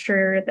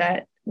dynamometer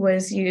that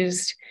was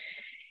used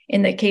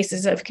in the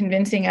cases of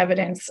convincing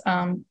evidence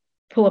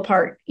pull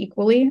apart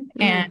equally,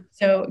 and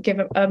so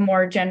give a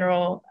more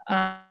general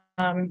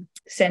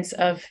sense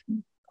of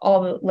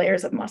all the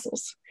layers of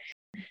muscles.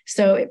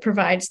 So it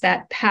provides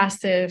that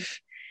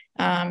passive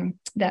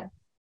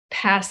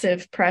press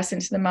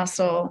into the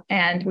muscle,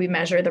 and we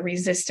measure the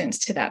resistance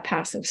to that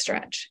passive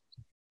stretch.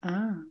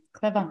 Ah,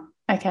 clever.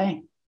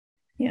 Okay.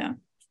 Yeah.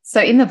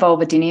 So in the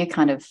vulvodynia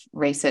kind of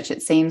research,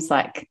 it seems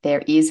like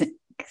there is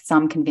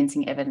some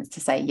convincing evidence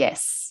to say,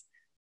 yes,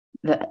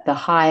 the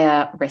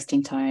higher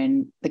resting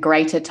tone, the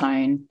greater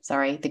tone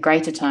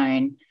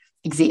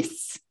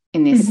exists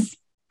in this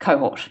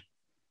cohort.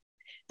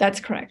 That's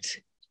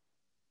correct.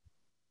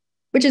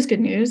 Which is good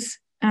news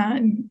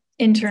in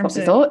terms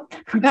of thought.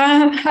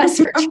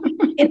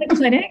 in the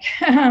clinic.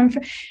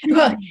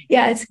 Well,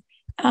 yeah, it's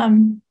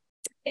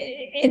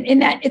in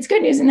that it's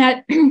good news in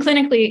that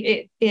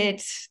clinically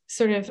it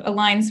sort of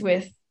aligns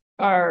with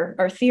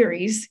our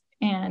theories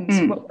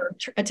and what we're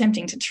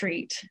attempting to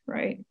treat,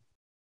 right?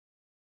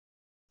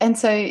 And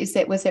so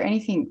was there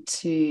anything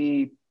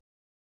to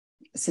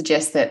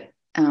suggest that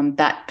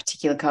that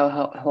particular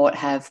cohort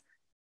have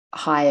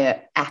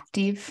higher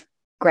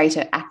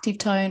greater active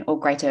tone or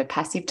greater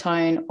passive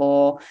tone,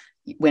 or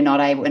we're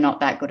not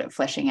that good at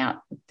fleshing out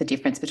the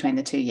difference between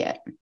the two yet?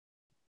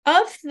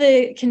 Of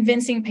the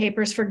convincing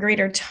papers for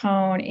greater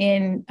tone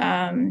in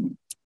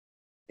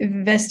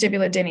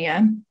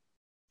vestibulodynia,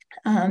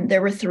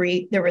 there were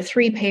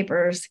three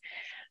papers.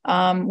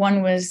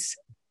 One was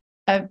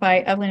by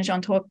Evelyn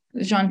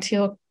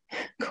Gentil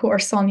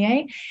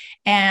Cour-Saulnier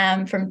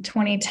from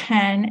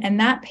 2010, and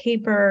that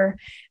paper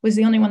was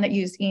the only one that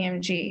used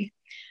EMG.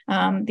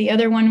 The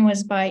other one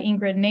was by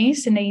Ingrid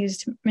Nace, and they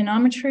used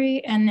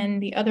manometry, and then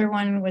the other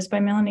one was by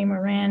Melanie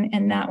Moran,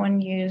 and that one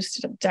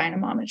used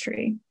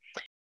dynamometry.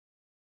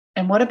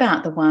 And what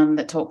about the one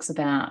that talks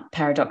about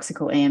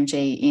paradoxical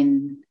EMG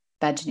in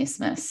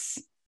vaginismus?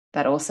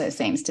 That also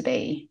seems to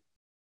be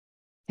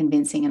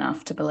convincing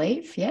enough to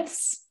believe,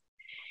 yes?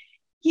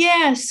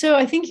 Yeah, so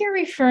I think you're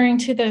referring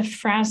to the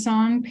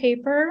Frazon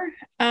paper.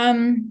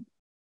 And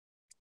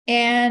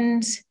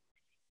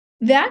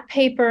that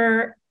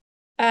paper,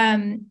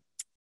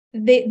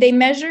 they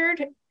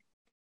measured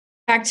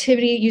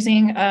activity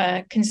using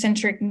a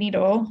concentric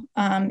needle,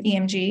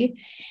 EMG.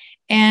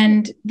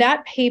 And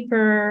that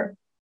paper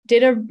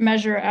did a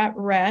measure at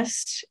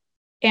rest,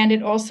 and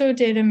it also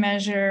did a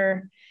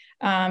measure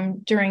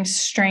during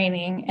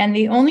straining. And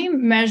the only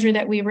measure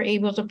that we were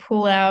able to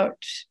pull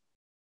out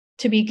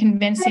to be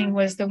convincing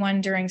was the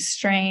one during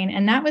strain.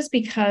 And that was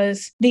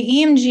because the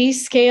EMG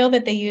scale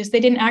that they used,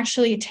 they didn't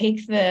actually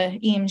take the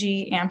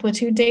EMG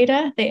amplitude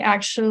data. They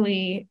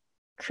actually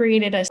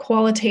created a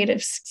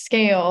qualitative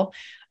scale.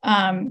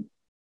 And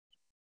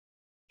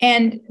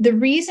the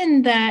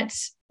reason that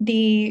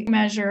the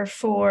measure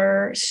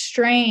for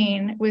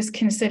strain was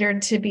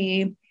considered to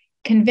be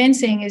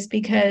convincing is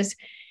because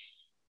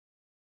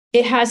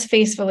it has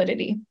face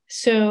validity.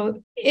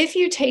 So if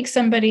you take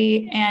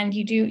somebody and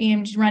you do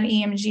run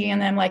EMG on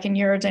them, like in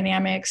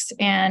urodynamics,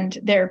 and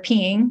they're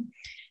peeing,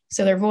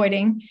 so they're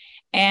voiding,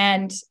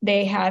 and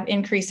they have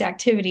increased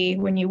activity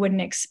when you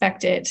wouldn't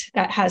expect it,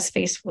 that has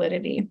face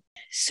validity.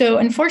 So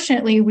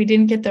unfortunately, we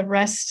didn't get the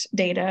rest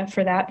data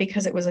for that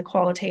because it was a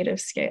qualitative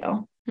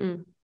scale.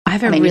 I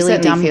have a really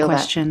dumb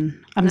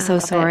question. I'm so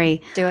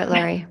sorry. Do it,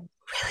 Laurie.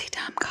 Really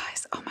dumb,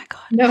 guys. Oh my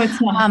God. No,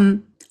 it's not.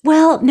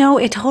 Well, no,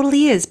 it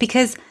totally is,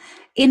 because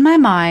in my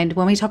mind,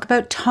 when we talk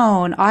about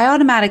tone, I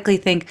automatically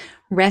think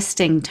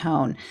resting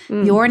tone.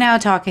 You're now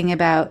talking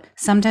about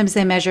sometimes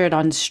they measure it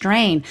on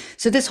strain.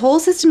 So this whole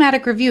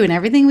systematic review and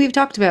everything we've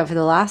talked about for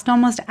the last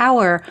almost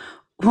hour,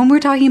 when we're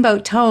talking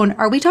about tone,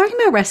 are we talking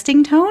about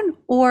resting tone,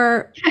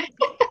 or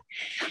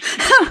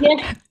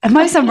am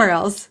I somewhere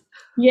else?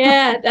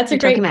 Yeah, that's a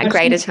great talking about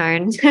greater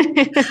tone.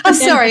 I'm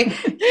sorry,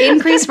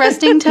 increased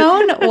resting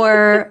tone,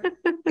 or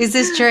is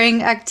this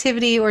during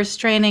activity or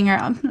straining? Or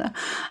I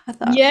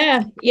thought.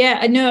 Yeah,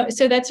 no.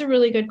 So that's a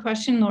really good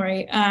question,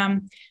 Lori.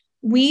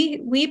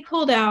 We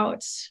pulled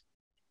out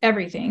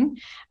everything,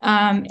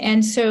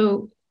 and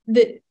so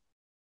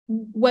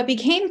what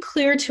became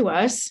clear to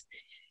us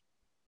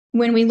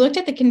when we looked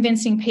at the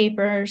convincing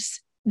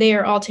papers, they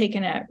are all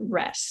taken at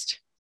rest.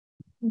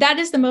 That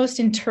is the most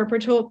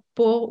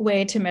interpretable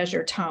way to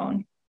measure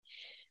tone.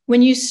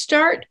 When you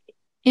start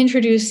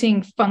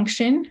introducing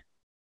function,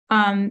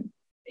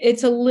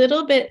 it's a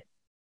little bit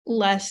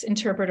less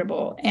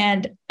interpretable.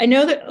 And I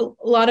know that a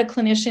lot of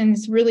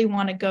clinicians really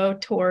want to go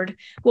toward,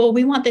 well,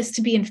 we want this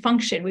to be in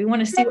function. We want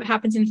to see what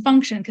happens in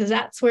function, because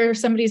that's where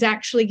somebody's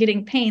actually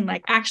getting pain,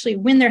 like actually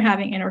when they're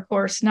having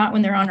intercourse, not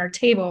when they're on our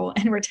table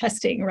and we're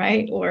testing,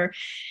 right? Or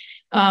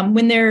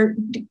When they're,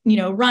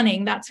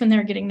 running, that's when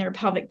they're getting their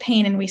pelvic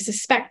pain, and we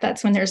suspect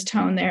that's when there's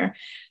tone there.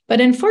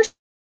 But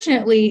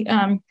unfortunately,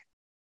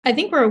 I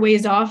think we're a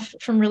ways off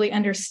from really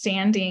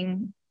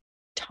understanding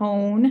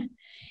tone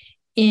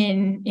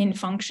in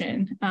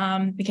function,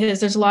 because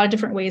there's a lot of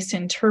different ways to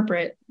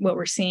interpret what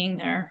we're seeing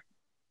there.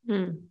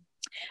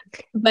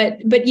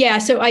 But yeah,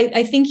 so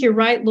I think you're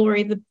right,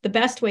 Lori. The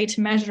best way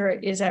to measure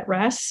it is at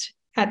rest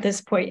at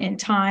this point in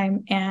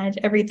time, and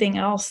everything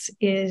else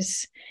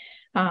is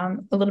a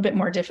little bit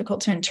more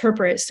difficult to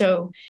interpret.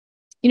 So,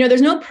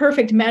 there's no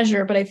perfect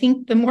measure, but I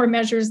think the more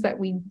measures that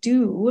we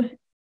do,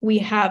 we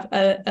have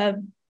a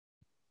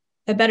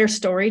better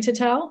story to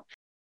tell.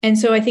 And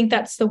so I think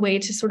that's the way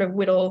to sort of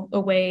whittle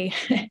away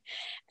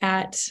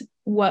at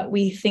what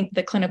we think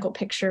the clinical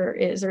picture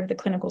is, or the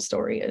clinical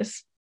story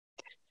is.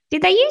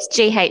 Did they use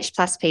GH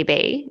plus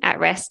PB at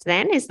rest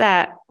then? Is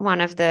that one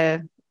of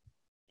the,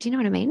 do you know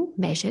what I mean,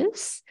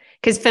 measures?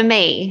 Because for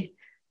me,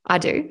 I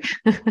do.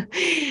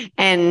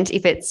 And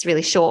if it's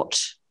really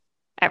short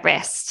at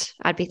rest,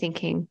 I'd be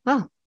thinking,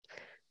 oh,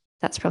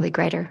 that's probably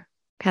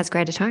has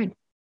greater tone.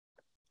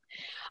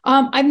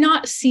 I've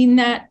not seen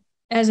that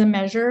as a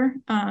measure.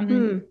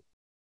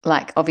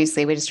 Like,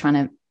 obviously, we're just trying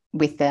to,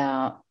 with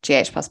our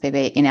GH plus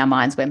PB in our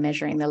minds, we're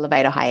measuring the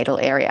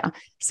levator-hiatal area.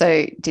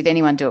 So did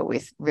anyone do it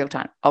with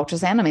real-time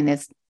ultrasound? I mean,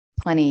 there's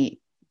plenty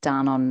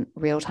done on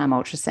real-time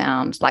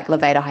ultrasound, like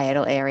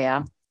levator-hiatal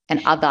area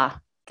and other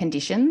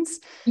conditions.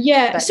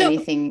 Yeah. But so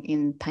anything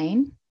in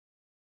pain?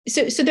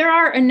 So there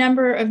are a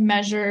number of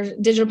measures,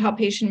 digital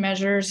palpation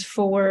measures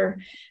for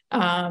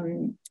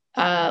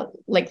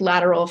like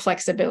lateral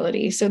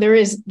flexibility. So there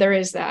is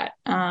that.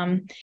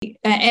 And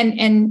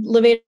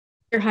levator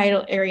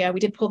hiatal area, we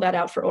did pull that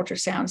out for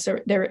ultrasound. So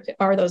there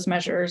are those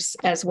measures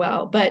as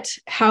well. But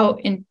how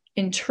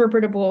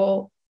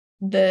interpretable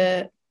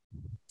the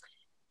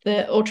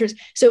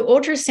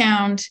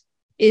ultrasound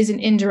is an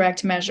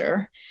indirect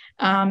measure.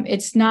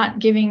 It's not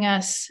giving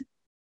us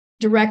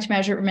direct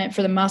measurement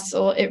for the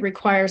muscle. It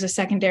requires a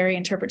secondary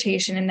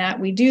interpretation in that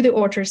we do the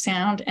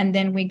ultrasound and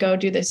then we go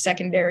do the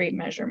secondary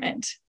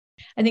measurement.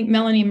 I think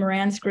Melanie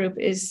Moran's group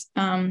has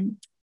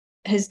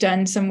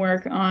done some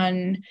work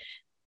on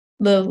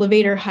the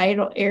levator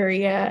hiatal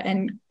area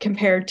and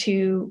compared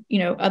to,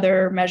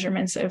 other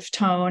measurements of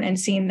tone, and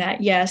seeing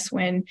that, yes,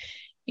 when,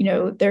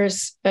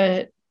 there's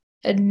a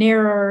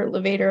narrower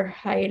levator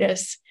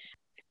hiatus,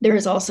 there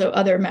is also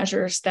other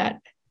measures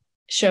that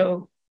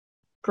show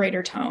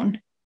greater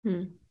tone.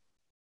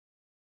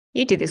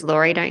 You do this,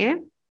 Lori, don't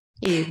you?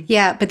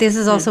 Yeah, but this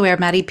is also where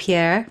Maddie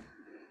Pierre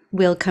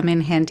will come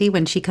in handy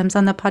when she comes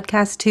on the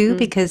podcast too,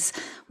 because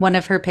one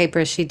of her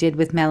papers she did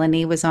with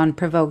Melanie was on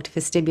provoked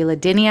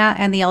vestibulodynia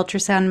and the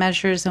ultrasound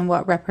measures and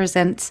what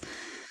represents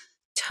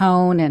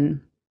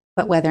tone,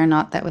 but whether or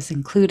not that was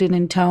included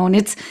in tone.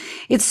 It's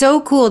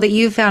so cool that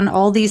you found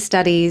all these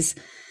studies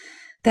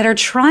that are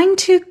trying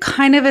to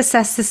kind of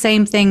assess the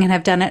same thing and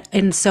have done it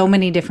in so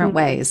many different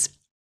ways.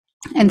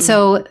 And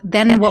so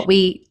then what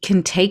we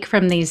can take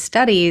from these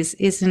studies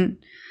isn't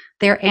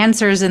their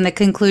answers, and the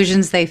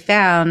conclusions they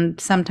found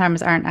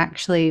sometimes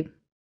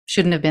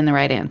shouldn't have been the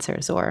right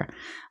answers, or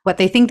what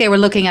they think they were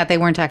looking at, they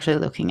weren't actually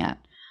looking at.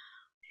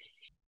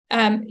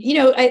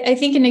 I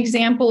think an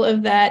example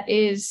of that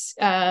is,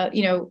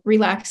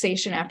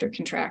 relaxation after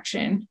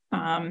contraction.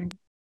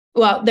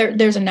 Well,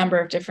 there's a number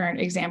of different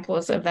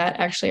examples of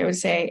that, actually, I would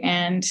say.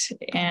 And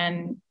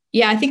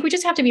yeah, I think we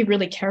just have to be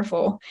really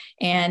careful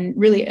and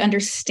really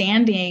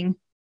understanding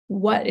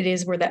what it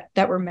is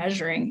that we're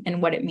measuring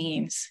and what it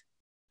means.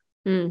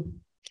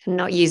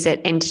 Not use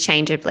it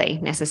interchangeably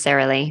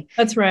necessarily.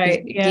 That's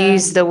right. Yeah.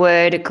 Use the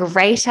word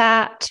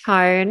greater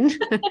tone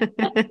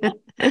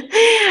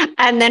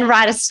and then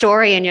write a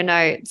story in your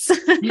notes of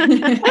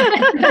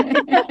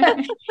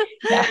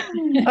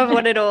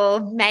what it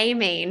all may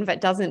mean,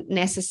 but doesn't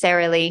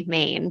necessarily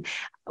mean.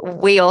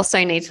 We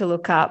also need to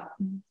look up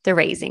the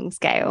raising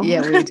scale.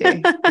 Yeah, we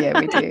do.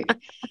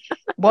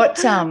 What,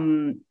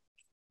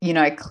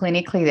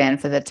 clinically then,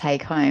 for the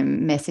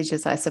take-home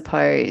messages, I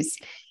suppose,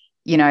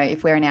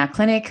 if we're in our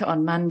clinic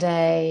on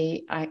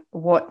Monday,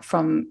 what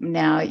from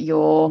now,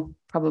 you're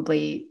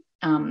probably,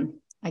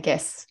 I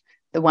guess,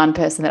 the one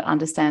person that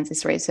understands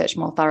this research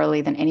more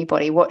thoroughly than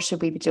anybody. What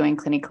should we be doing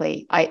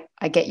clinically? I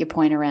get your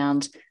point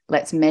around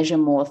let's measure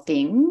more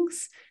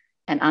things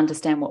and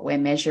understand what we're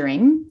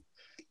measuring.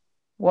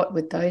 What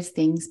would those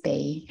things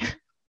be?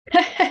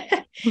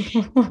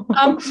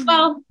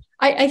 Well,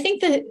 I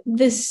think that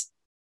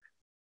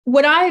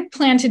what I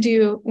plan to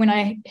do when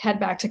I head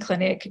back to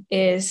clinic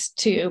is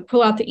to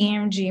pull out the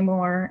EMG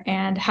more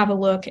and have a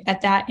look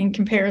at that in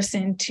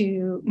comparison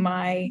to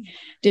my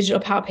digital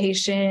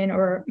palpation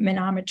or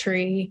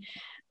manometry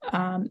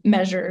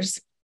measures,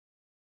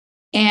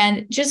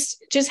 and just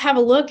have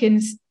a look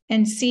and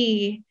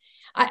see.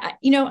 I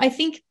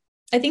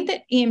think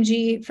that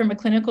EMG, from a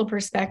clinical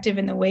perspective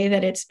and the way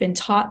that it's been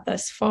taught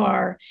thus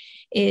far,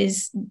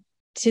 is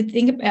to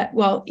think about,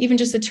 well, even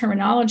just the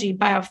terminology,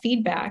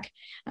 biofeedback.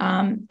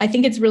 I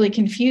think it's really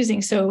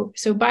confusing. So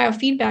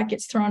biofeedback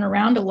gets thrown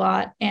around a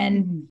lot.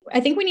 And I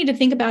think we need to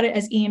think about it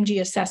as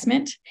EMG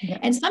assessment. Yeah.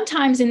 And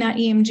sometimes in that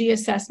EMG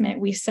assessment,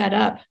 we set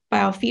up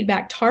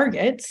biofeedback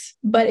targets,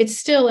 but it's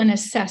still an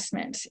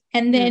assessment.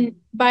 And then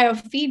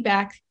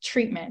biofeedback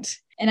treatment.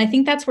 And I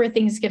think that's where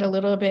things get a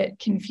little bit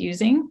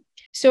confusing.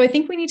 So I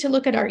think we need to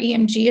look at our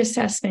EMG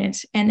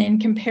assessment and then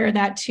compare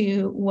that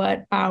to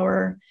what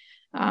our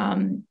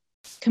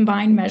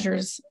combined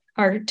measures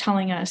are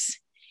telling us,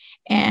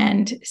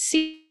 and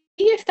see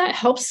if that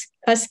helps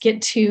us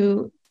get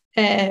to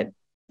a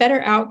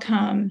better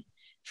outcome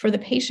for the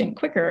patient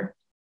quicker.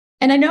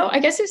 And I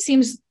guess it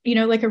seems,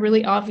 like a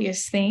really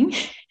obvious thing,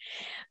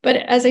 but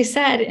as I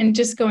said, and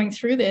just going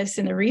through this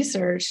in the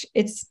research,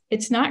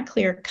 it's not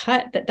clear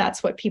cut that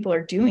that's what people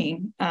are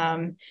doing.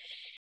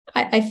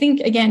 I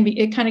think, again,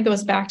 it kind of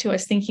goes back to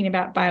us thinking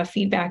about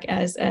biofeedback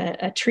as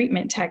a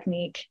treatment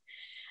technique,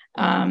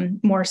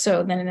 more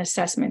so than an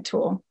assessment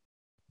tool.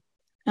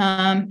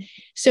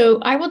 So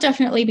I will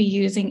definitely be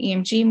using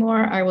EMG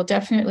more. I will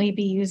definitely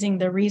be using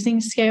the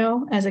Riesing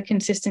scale as a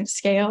consistent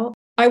scale.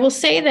 I will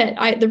say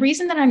that the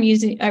reason that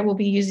I will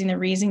be using the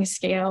Riesing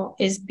scale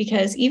is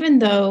because even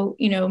though,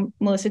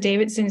 Melissa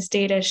Davidson's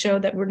data show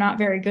that we're not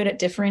very good at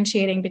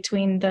differentiating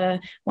between the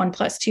 1+,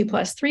 2+,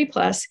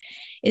 3+,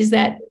 is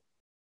that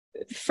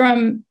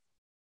from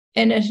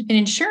an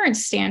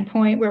insurance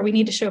standpoint where we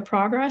need to show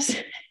progress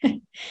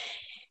in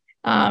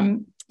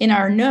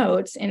our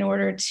notes in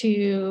order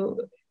to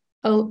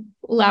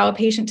allow a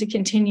patient to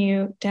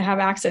continue to have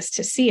access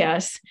to see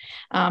us,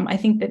 I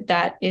think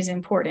that is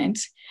important.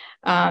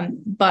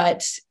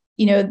 But,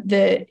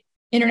 the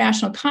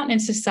International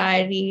Continence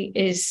Society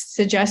is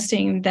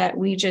suggesting that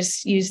we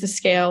just use the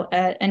scale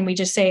and we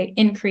just say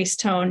increased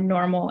tone,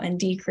 normal, and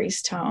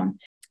decreased tone.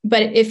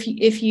 But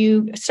if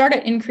you start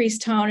at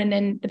increased tone and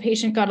then the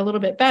patient got a little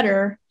bit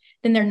better,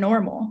 then they're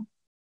normal.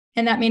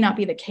 And that may not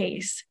be the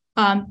case.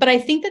 But I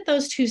think that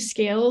those two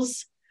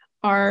scales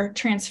are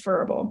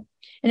transferable.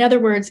 In other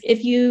words,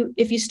 if you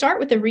start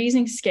with the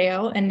Riesing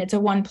scale and it's a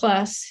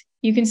 1+,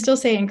 you can still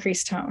say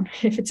increased tone.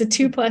 If it's a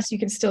 2+, you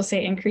can still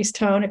say increased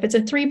tone. If it's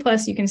a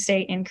 3+, you can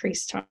say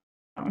increased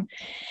tone.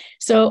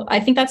 So I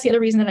think that's the other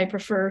reason that I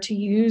prefer to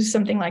use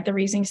something like the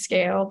Riesing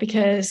scale,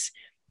 because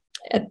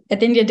at the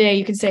end of the day,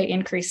 you can say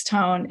increased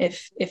tone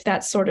if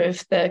that's sort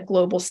of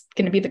going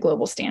to be the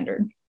global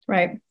standard,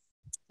 right?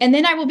 And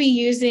then I will be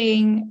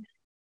using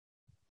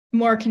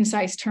more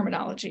concise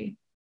terminology.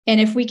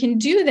 And if we can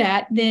do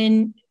that,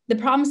 then the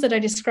problems that I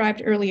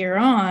described earlier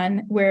on,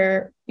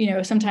 where,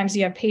 sometimes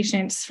you have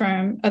patients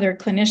from other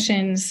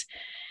clinicians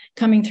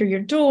coming through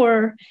your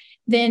door,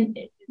 then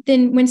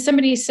when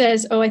somebody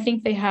says, oh, I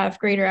think they have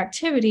greater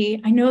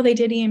activity, I know they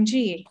did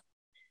EMG,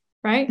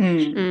 right?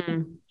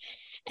 Mm-hmm.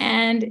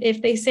 And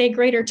if they say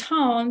greater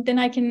tone, then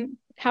I can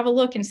have a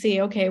look and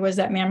see, okay, was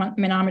that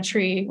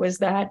manometry? Was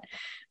that,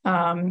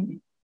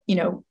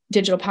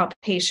 digital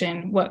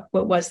palpation? What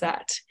was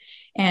that?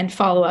 And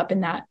follow up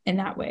in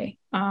that way.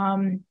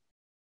 I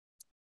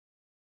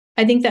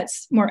think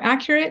that's more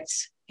accurate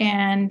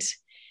and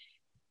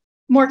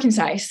more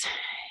concise.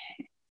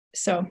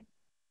 So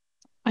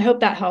I hope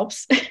that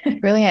helps.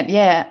 Brilliant.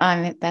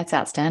 Yeah, that's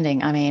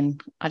outstanding. I mean,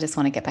 I just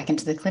want to get back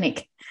into the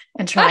clinic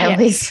and try all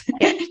these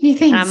new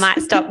things. I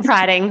might stop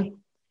writing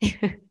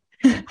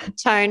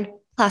tone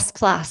plus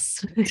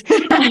plus.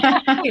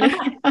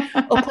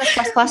 Or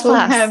plus.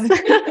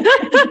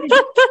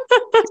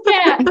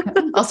 Yeah.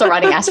 Also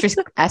writing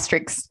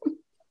asterisks.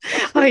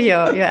 Oh,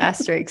 your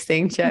asterisk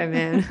thing, Joe,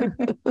 man.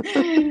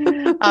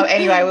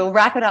 Anyway, we'll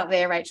wrap it up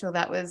there, Rachel.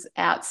 That was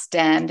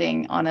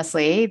outstanding.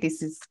 Honestly,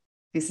 this is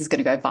going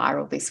to go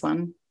viral. This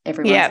one,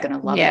 everyone's going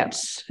to love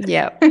it.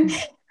 Yeah.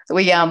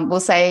 We'll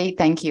say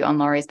thank you on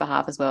Laurie's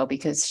behalf as well,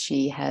 because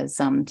she has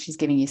she's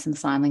giving you some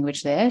sign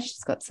language there.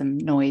 She's got some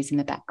noise in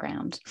the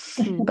background.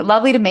 But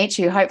lovely to meet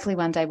you. Hopefully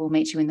one day we'll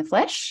meet you in the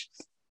flesh.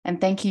 And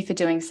thank you for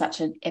doing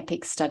such an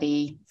epic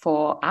study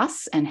for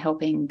us and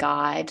helping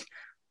guide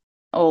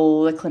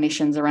all the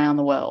clinicians around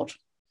the world.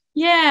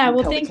 Yeah,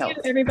 well, thank you,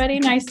 everybody.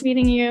 Nice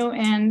meeting you.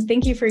 And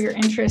thank you for your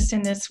interest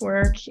in this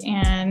work.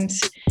 And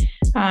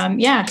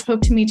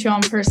hope to meet you all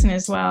in person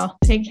as well.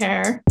 Take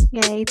care.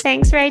 Yay.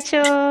 Thanks,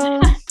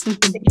 Rachel.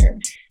 Take care.